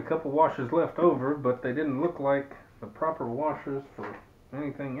 Had a couple washers left over, but they didn't look like the proper washers for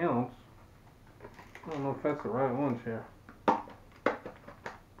anything else. I don't know if that's the right ones here.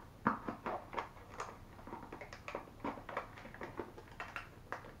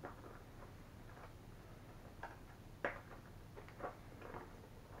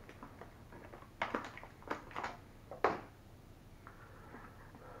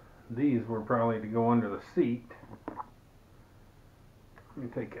 These were probably to go under the seat. Let me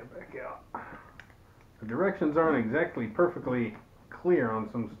take that back out. The directions aren't exactly perfectly clear on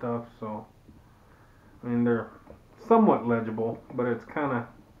some stuff, so I mean they're somewhat legible, but it's kind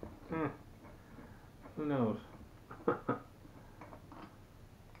of, who knows?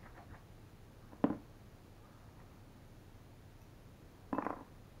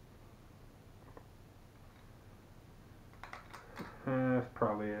 That's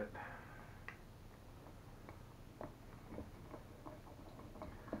probably it.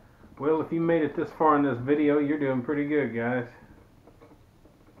 Well, if you made it this far in this video, you're doing pretty good, guys.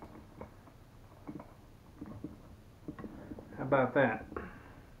 How about that?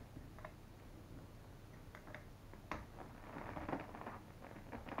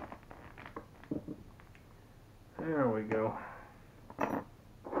 There we go.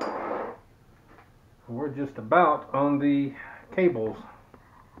 We're just about on the cables.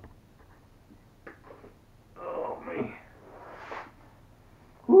 Oh, me.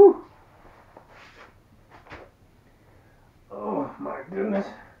 Whew. Oh, my goodness.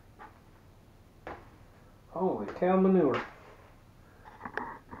 Holy cow manure.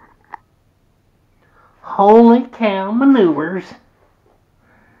 Holy cow manures.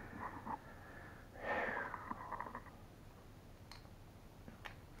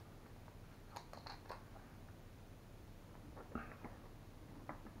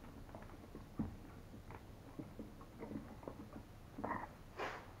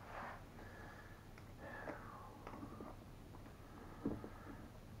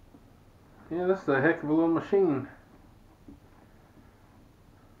 Yeah, this is a heck of a little machine.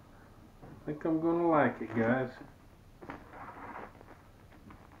 I think I'm gonna like it, guys.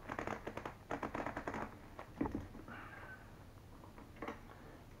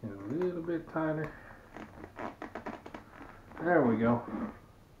 Get a little bit tighter. There we go.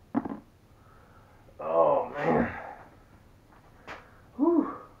 Oh man.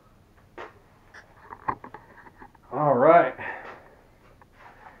 Whew. All right.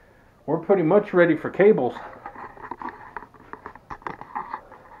 We're pretty much ready for cables.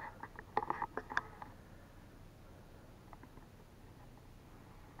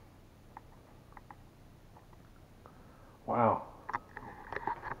 Wow.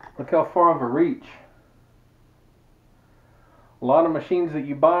 Look how far of a reach. lot of machines that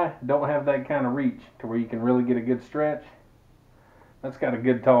you buy don't have that kind of reach to where you can really get a good stretch. That's got a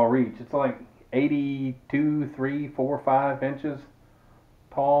good tall reach. It's like 82, 3, 4, 5 inches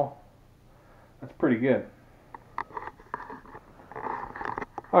tall. That's pretty good.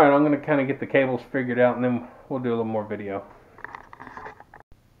 Alright, I'm going to kind of get the cables figured out and then we'll do a little more video.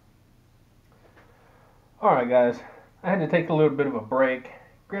 Alright guys, I had to take a little bit of a break,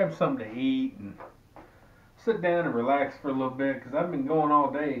 grab something to eat and sit down and relax for a little bit because I've been going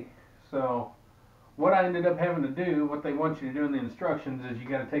all day. So what I ended up having to do, what they want you to do in the instructions is you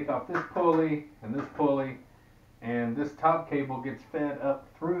got to take off this pulley, and this top cable gets fed up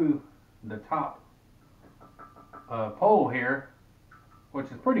through the top pole here, which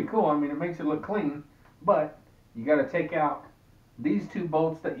is pretty cool. I mean, it makes it look clean, but you got to take out these two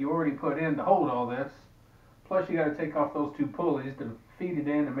bolts that you already put in to hold all this, plus you got to take off those two pulleys to feed it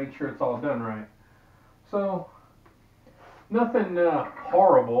in and make sure it's all done right. So nothing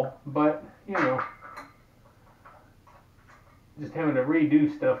horrible, but you know, just having to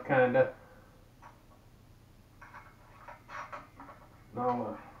redo stuff kinda.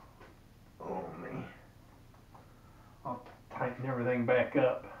 I'll tighten everything back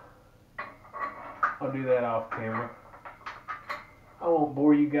up. I'll do that off camera. I won't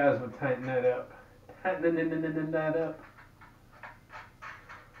bore you guys with tightening that up. Tightening that up.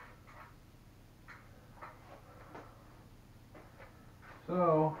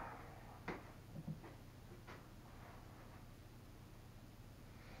 So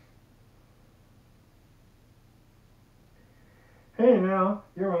hey now,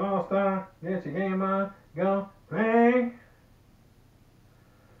 you're an all-star, get your game on, go play.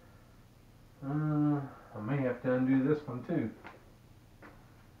 I may have to undo this one too.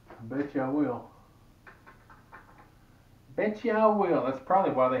 I bet you I will. Bet you I will. That's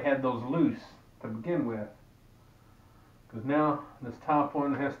probably why they had those loose to begin with. Because now this top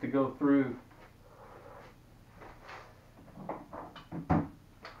one has to go through.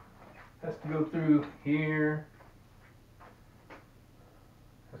 Has to go through here.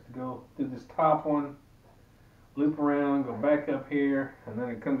 Has to go through this top one, loop around, go back up here, and then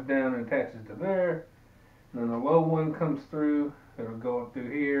it comes down and attaches to there. And then the low one comes through. It'll go up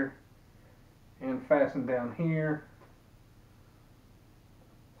through here and fasten down here.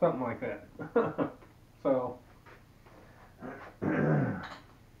 Something like that. So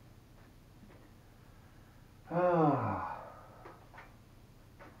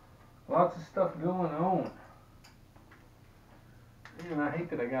lots of stuff going on. And I hate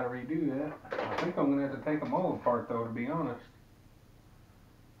that I gotta redo that. I think I'm gonna have to take them all apart though, to be honest.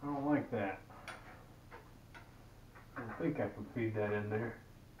 I don't like that. I don't think I can feed that in there.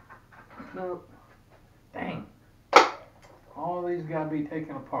 Nope. Dang. All these gotta be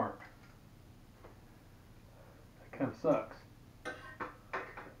taken apart. That kinda sucks.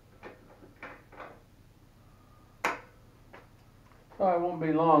 So it won't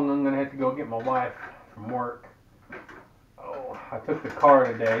be long. I'm gonna have to go get my wife from work. Oh, I took the car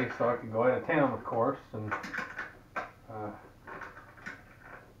today so I could go out of town, of course, and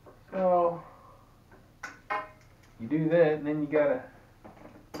so you do that, and then you gotta,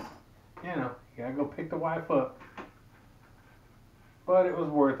 you gotta go pick the wife up. But it was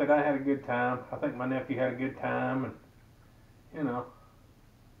worth it. I had a good time. I think my nephew had a good time, and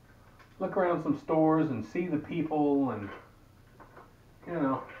look around some stores and see the people, and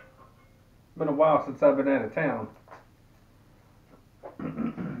it's been a while since I've been out of town.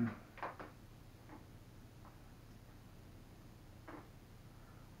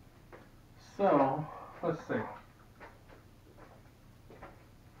 So, let's see.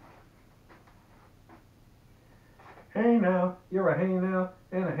 Hey now, you're a hey now,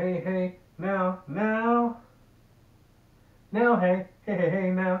 and a hey hey now, now. Now hey, hey hey hey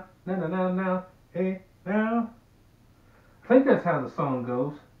now, now, hey now. I think that's how the song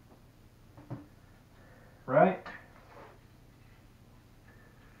goes. Right?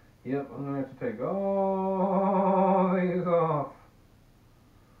 Yep, I'm gonna have to take all these off.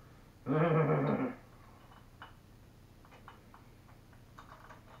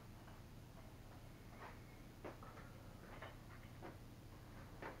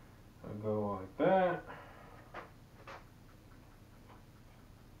 I go like that.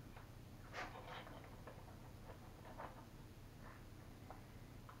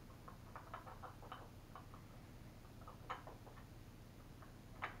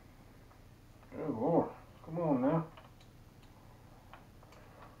 Oh Lord, come on now.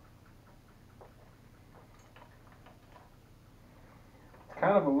 It's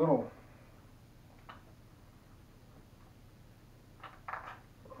kind of a little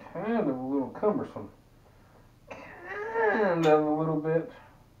cumbersome. Kind kind of a little bit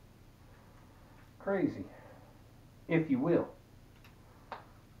crazy, if you will.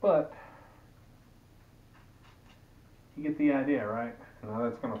 But you get the idea, right? Now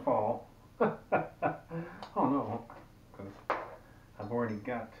that's going to fall. Oh no, because I've already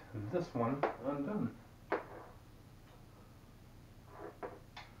got this one undone.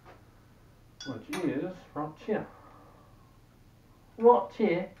 Which is right here. Right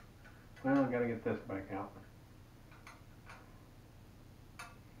here. Well, I gotta get this back out.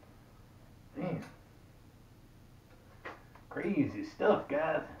 Man. Crazy stuff,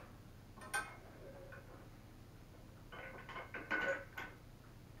 guys.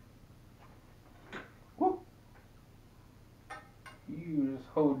 Whoop. You just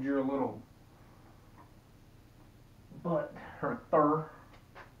hold your little butt right there.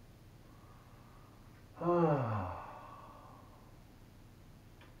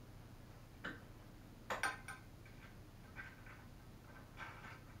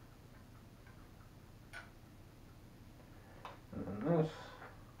 And this,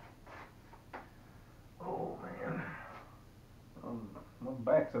 oh man, my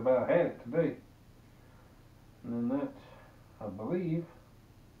back's about had it today. And then that, I believe,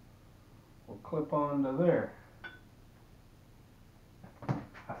 will clip onto there.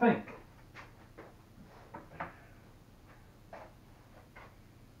 I think.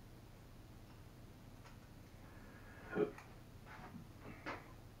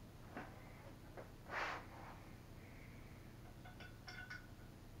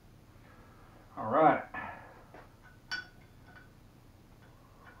 All right.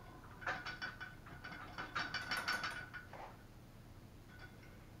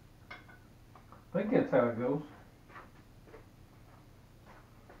 I think that's how it goes.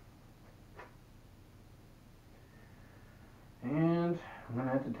 And I'm going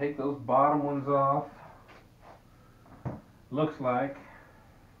to have to take those bottom ones off. Looks like.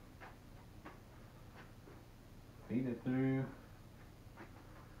 Feed it through.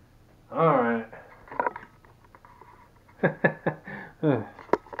 Alright.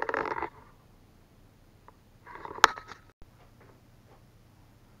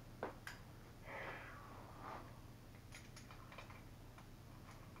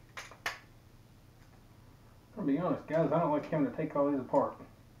 I'll be honest, guys, I don't like having to take all these apart.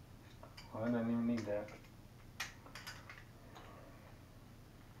 Well, I didn't even need that.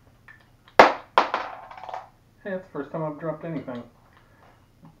 Hey, that's the first time I've dropped anything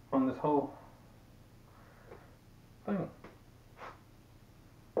on this whole thing.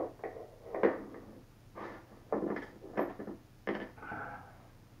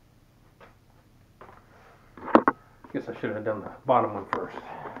 Guess I should have done the bottom one first.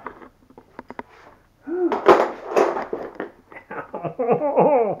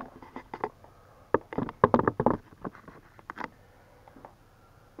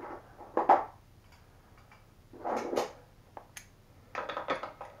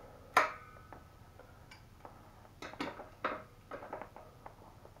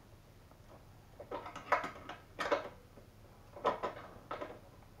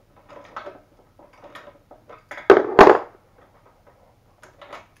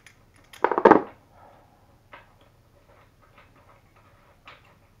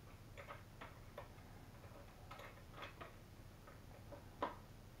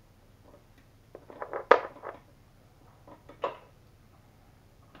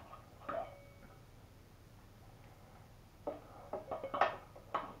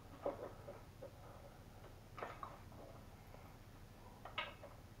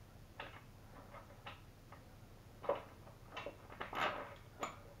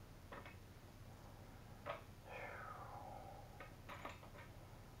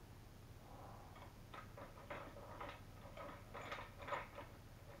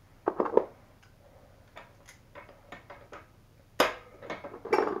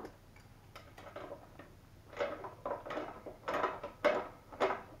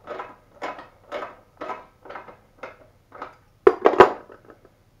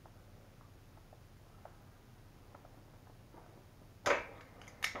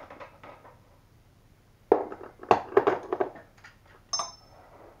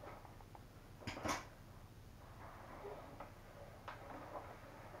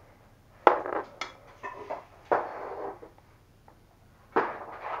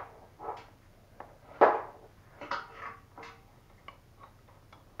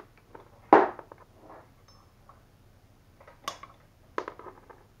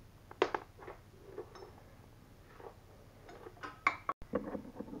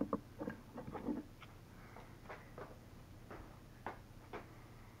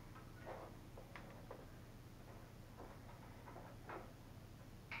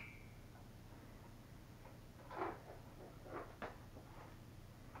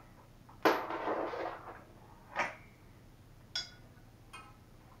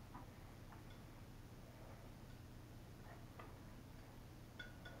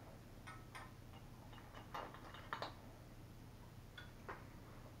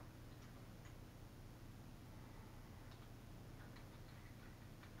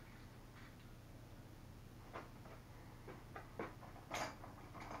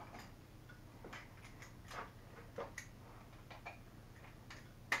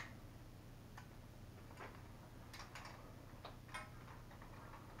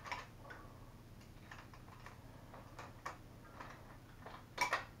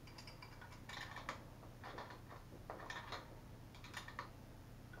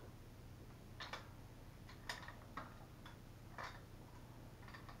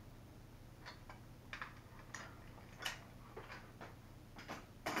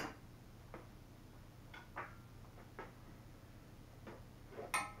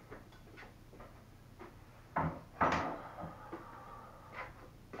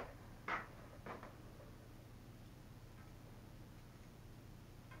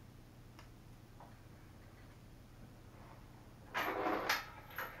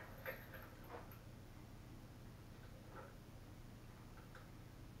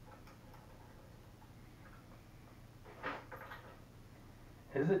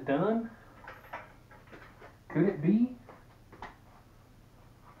 Is it done? Could it be?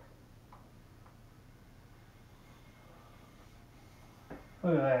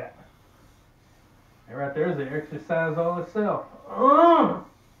 Look at that. And right there's the exercise all itself. Oh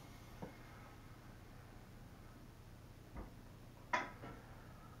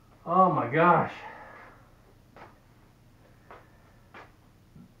my gosh.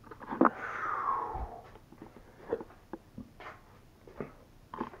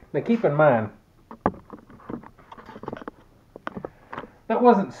 Now keep in mind, that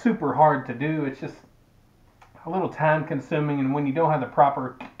wasn't super hard to do. It's just a little time consuming, and when you don't have the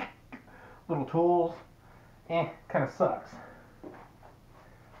proper little tools, kind of sucks.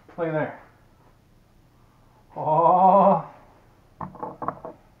 Look at there. Oh.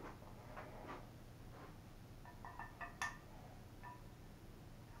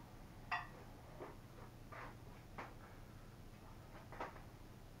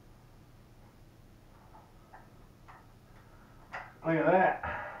 Look at that.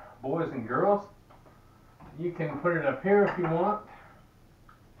 Boys and girls, you can put it up here if you want.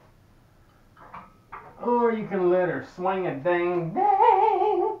 Or you can let her swing a dang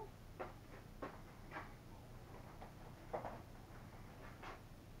dang.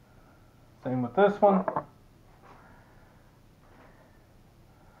 Same with this one.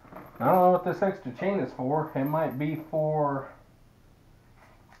 I don't know what this extra chain is for. It might be for,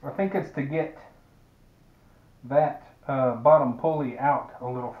 I think it's to get that bottom pulley out a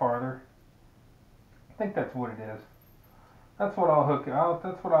little farther. I think that's what it is. That's what I'll hook it out.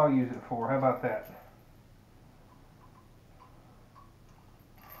 That's what I'll use it for. How about that?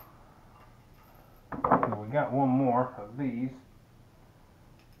 And we got one more of these.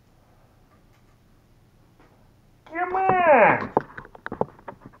 Come on!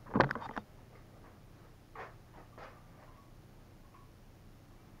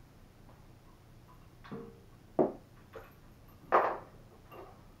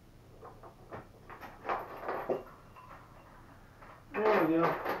 There we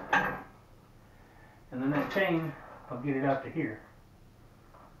go. And then that chain, I'll get it out to here.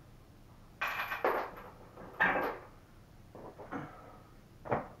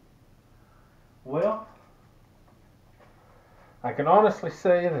 Well, I can honestly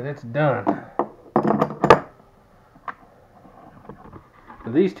say that it's done.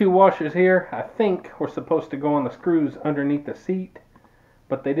 These two washers here, I think, were supposed to go on the screws underneath the seat,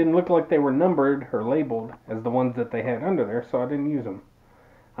 but they didn't look like they were numbered or labeled as the ones that they had under there, so I didn't use them.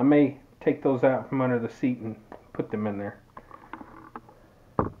 I may take those out from under the seat and put them in there.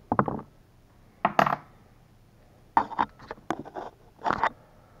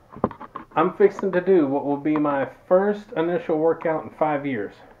 I'm fixing to do what will be my first initial workout in 5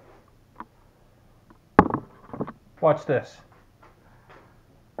 years. Watch this.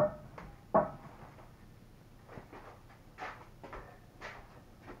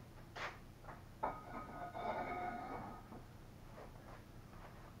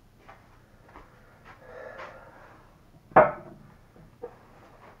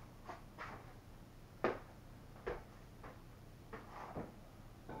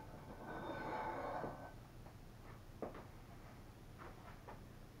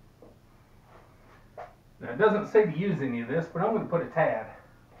 Now it doesn't say to use any of this, but I'm going to put a tad.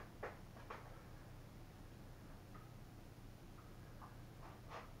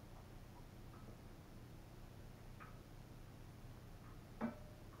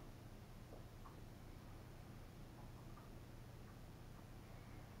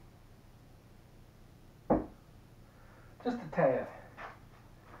 Just a tad.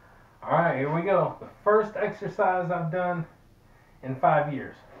 Alright, here we go. The first exercise I've done in 5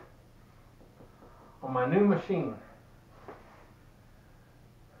 years. On my new machine.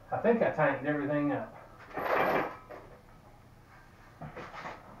 I think I tightened everything up.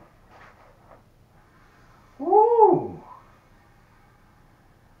 Woo!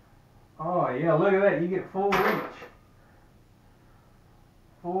 Oh yeah, look at that. You get full reach.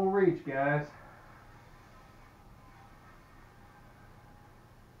 Full reach, guys.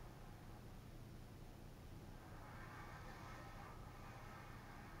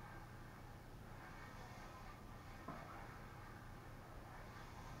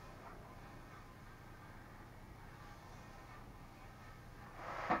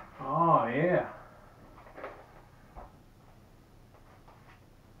 Oh yeah.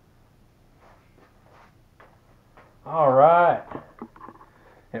 All right.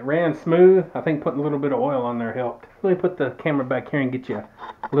 It ran smooth. I think putting a little bit of oil on there helped. Let me put the camera back here and get you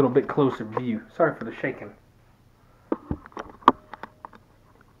a little bit closer view. Sorry for the shaking.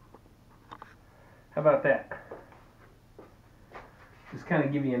 How about that? Just kind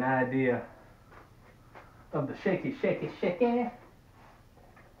of give you an idea of the shaky, shaky, shaky.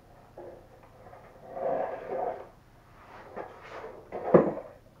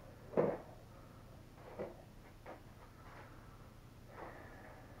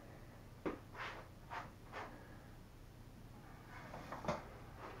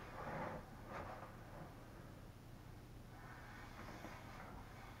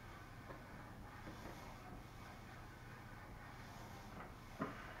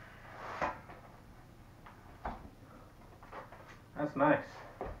 That's nice.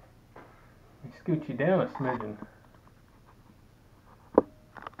 Let me scoot you down a smidgen.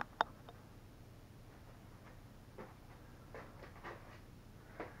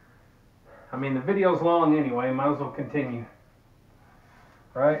 I mean, the video's long anyway, might as well continue.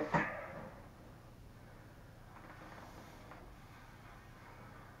 Right?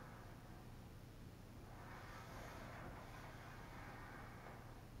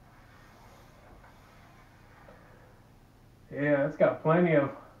 Yeah, it's got plenty of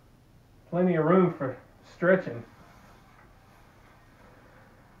room for stretching.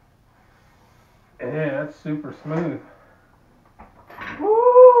 Yeah, that's super smooth.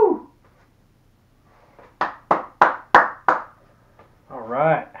 Woo! All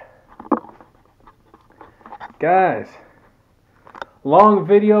right, guys. Long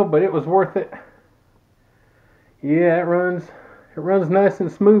video, but it was worth it. Yeah, it runs nice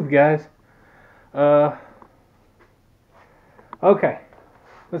and smooth, guys. Okay,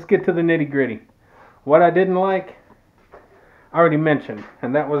 let's get to the nitty-gritty. What I didn't like, I already mentioned,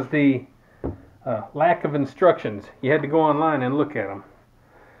 and that was the lack of instructions. You had to go online and look at them.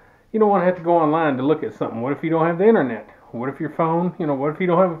 You don't want to have to go online to look at something. What if you don't have the internet? What if your phone, what if you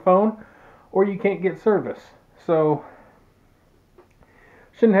don't have a phone or you can't get service? So,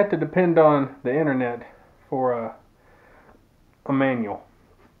 shouldn't have to depend on the internet for a manual.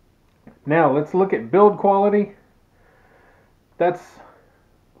 Now, let's look at build quality. That's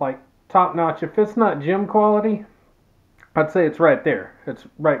like top notch. If it's not gym quality, I'd say it's right there. It's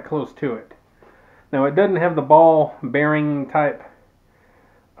right close to it. Now it doesn't have the ball bearing type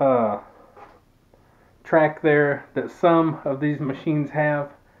track there that some of these machines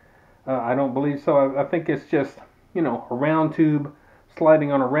have. I don't believe so. I think it's just, a round tube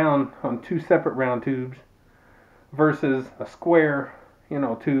sliding on two separate round tubes versus a square,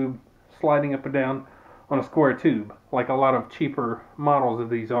 tube sliding up and down on a square tube, like a lot of cheaper models of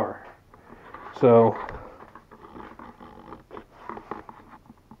these are. So,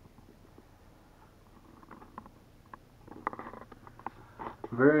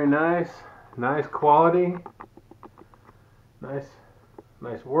 very nice quality, nice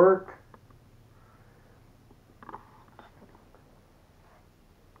work.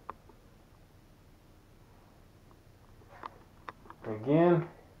 Again,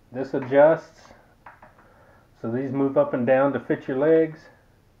 this adjusts. So these move up and down to fit your legs.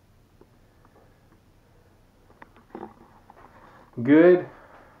 Good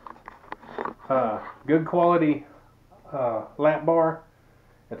quality lap bar.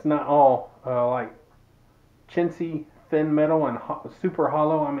 It's not all like chintzy, thin metal and super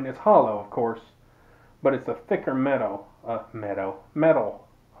hollow. I mean, it's hollow, of course, but it's a thicker metal.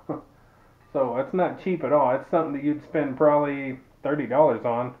 So it's not cheap at all. It's something that you'd spend probably $30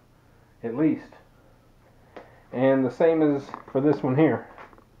 on, at least. And the same as for this one here.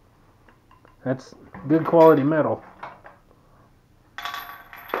 That's good quality metal.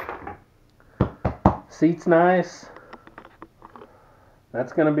 Seat's nice.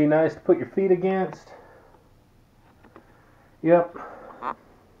 That's going to be nice to put your feet against. Yep.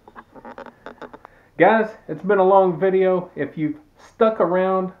 Guys, it's been a long video. If you've stuck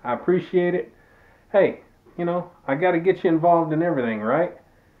around, I appreciate it. Hey, I got to get you involved in everything, right?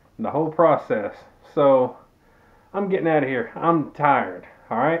 The whole process. So, I'm getting out of here. I'm tired.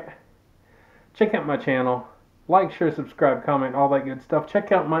 Alright? Check out my channel. Like, share, subscribe, comment, all that good stuff.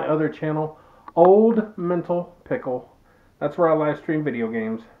 Check out my other channel, Old Mental Pickle. That's where I live stream video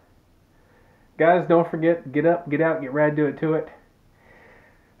games. Guys, don't forget, get up, get out, get right, do it to it.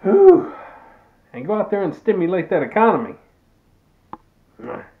 Whew. And go out there and stimulate that economy.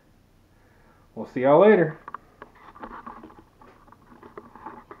 We'll see y'all later.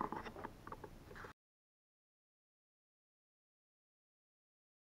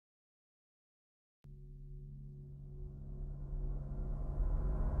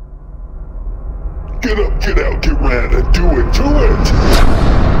 Get up, get out, get ran, and do it to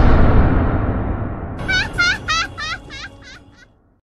it!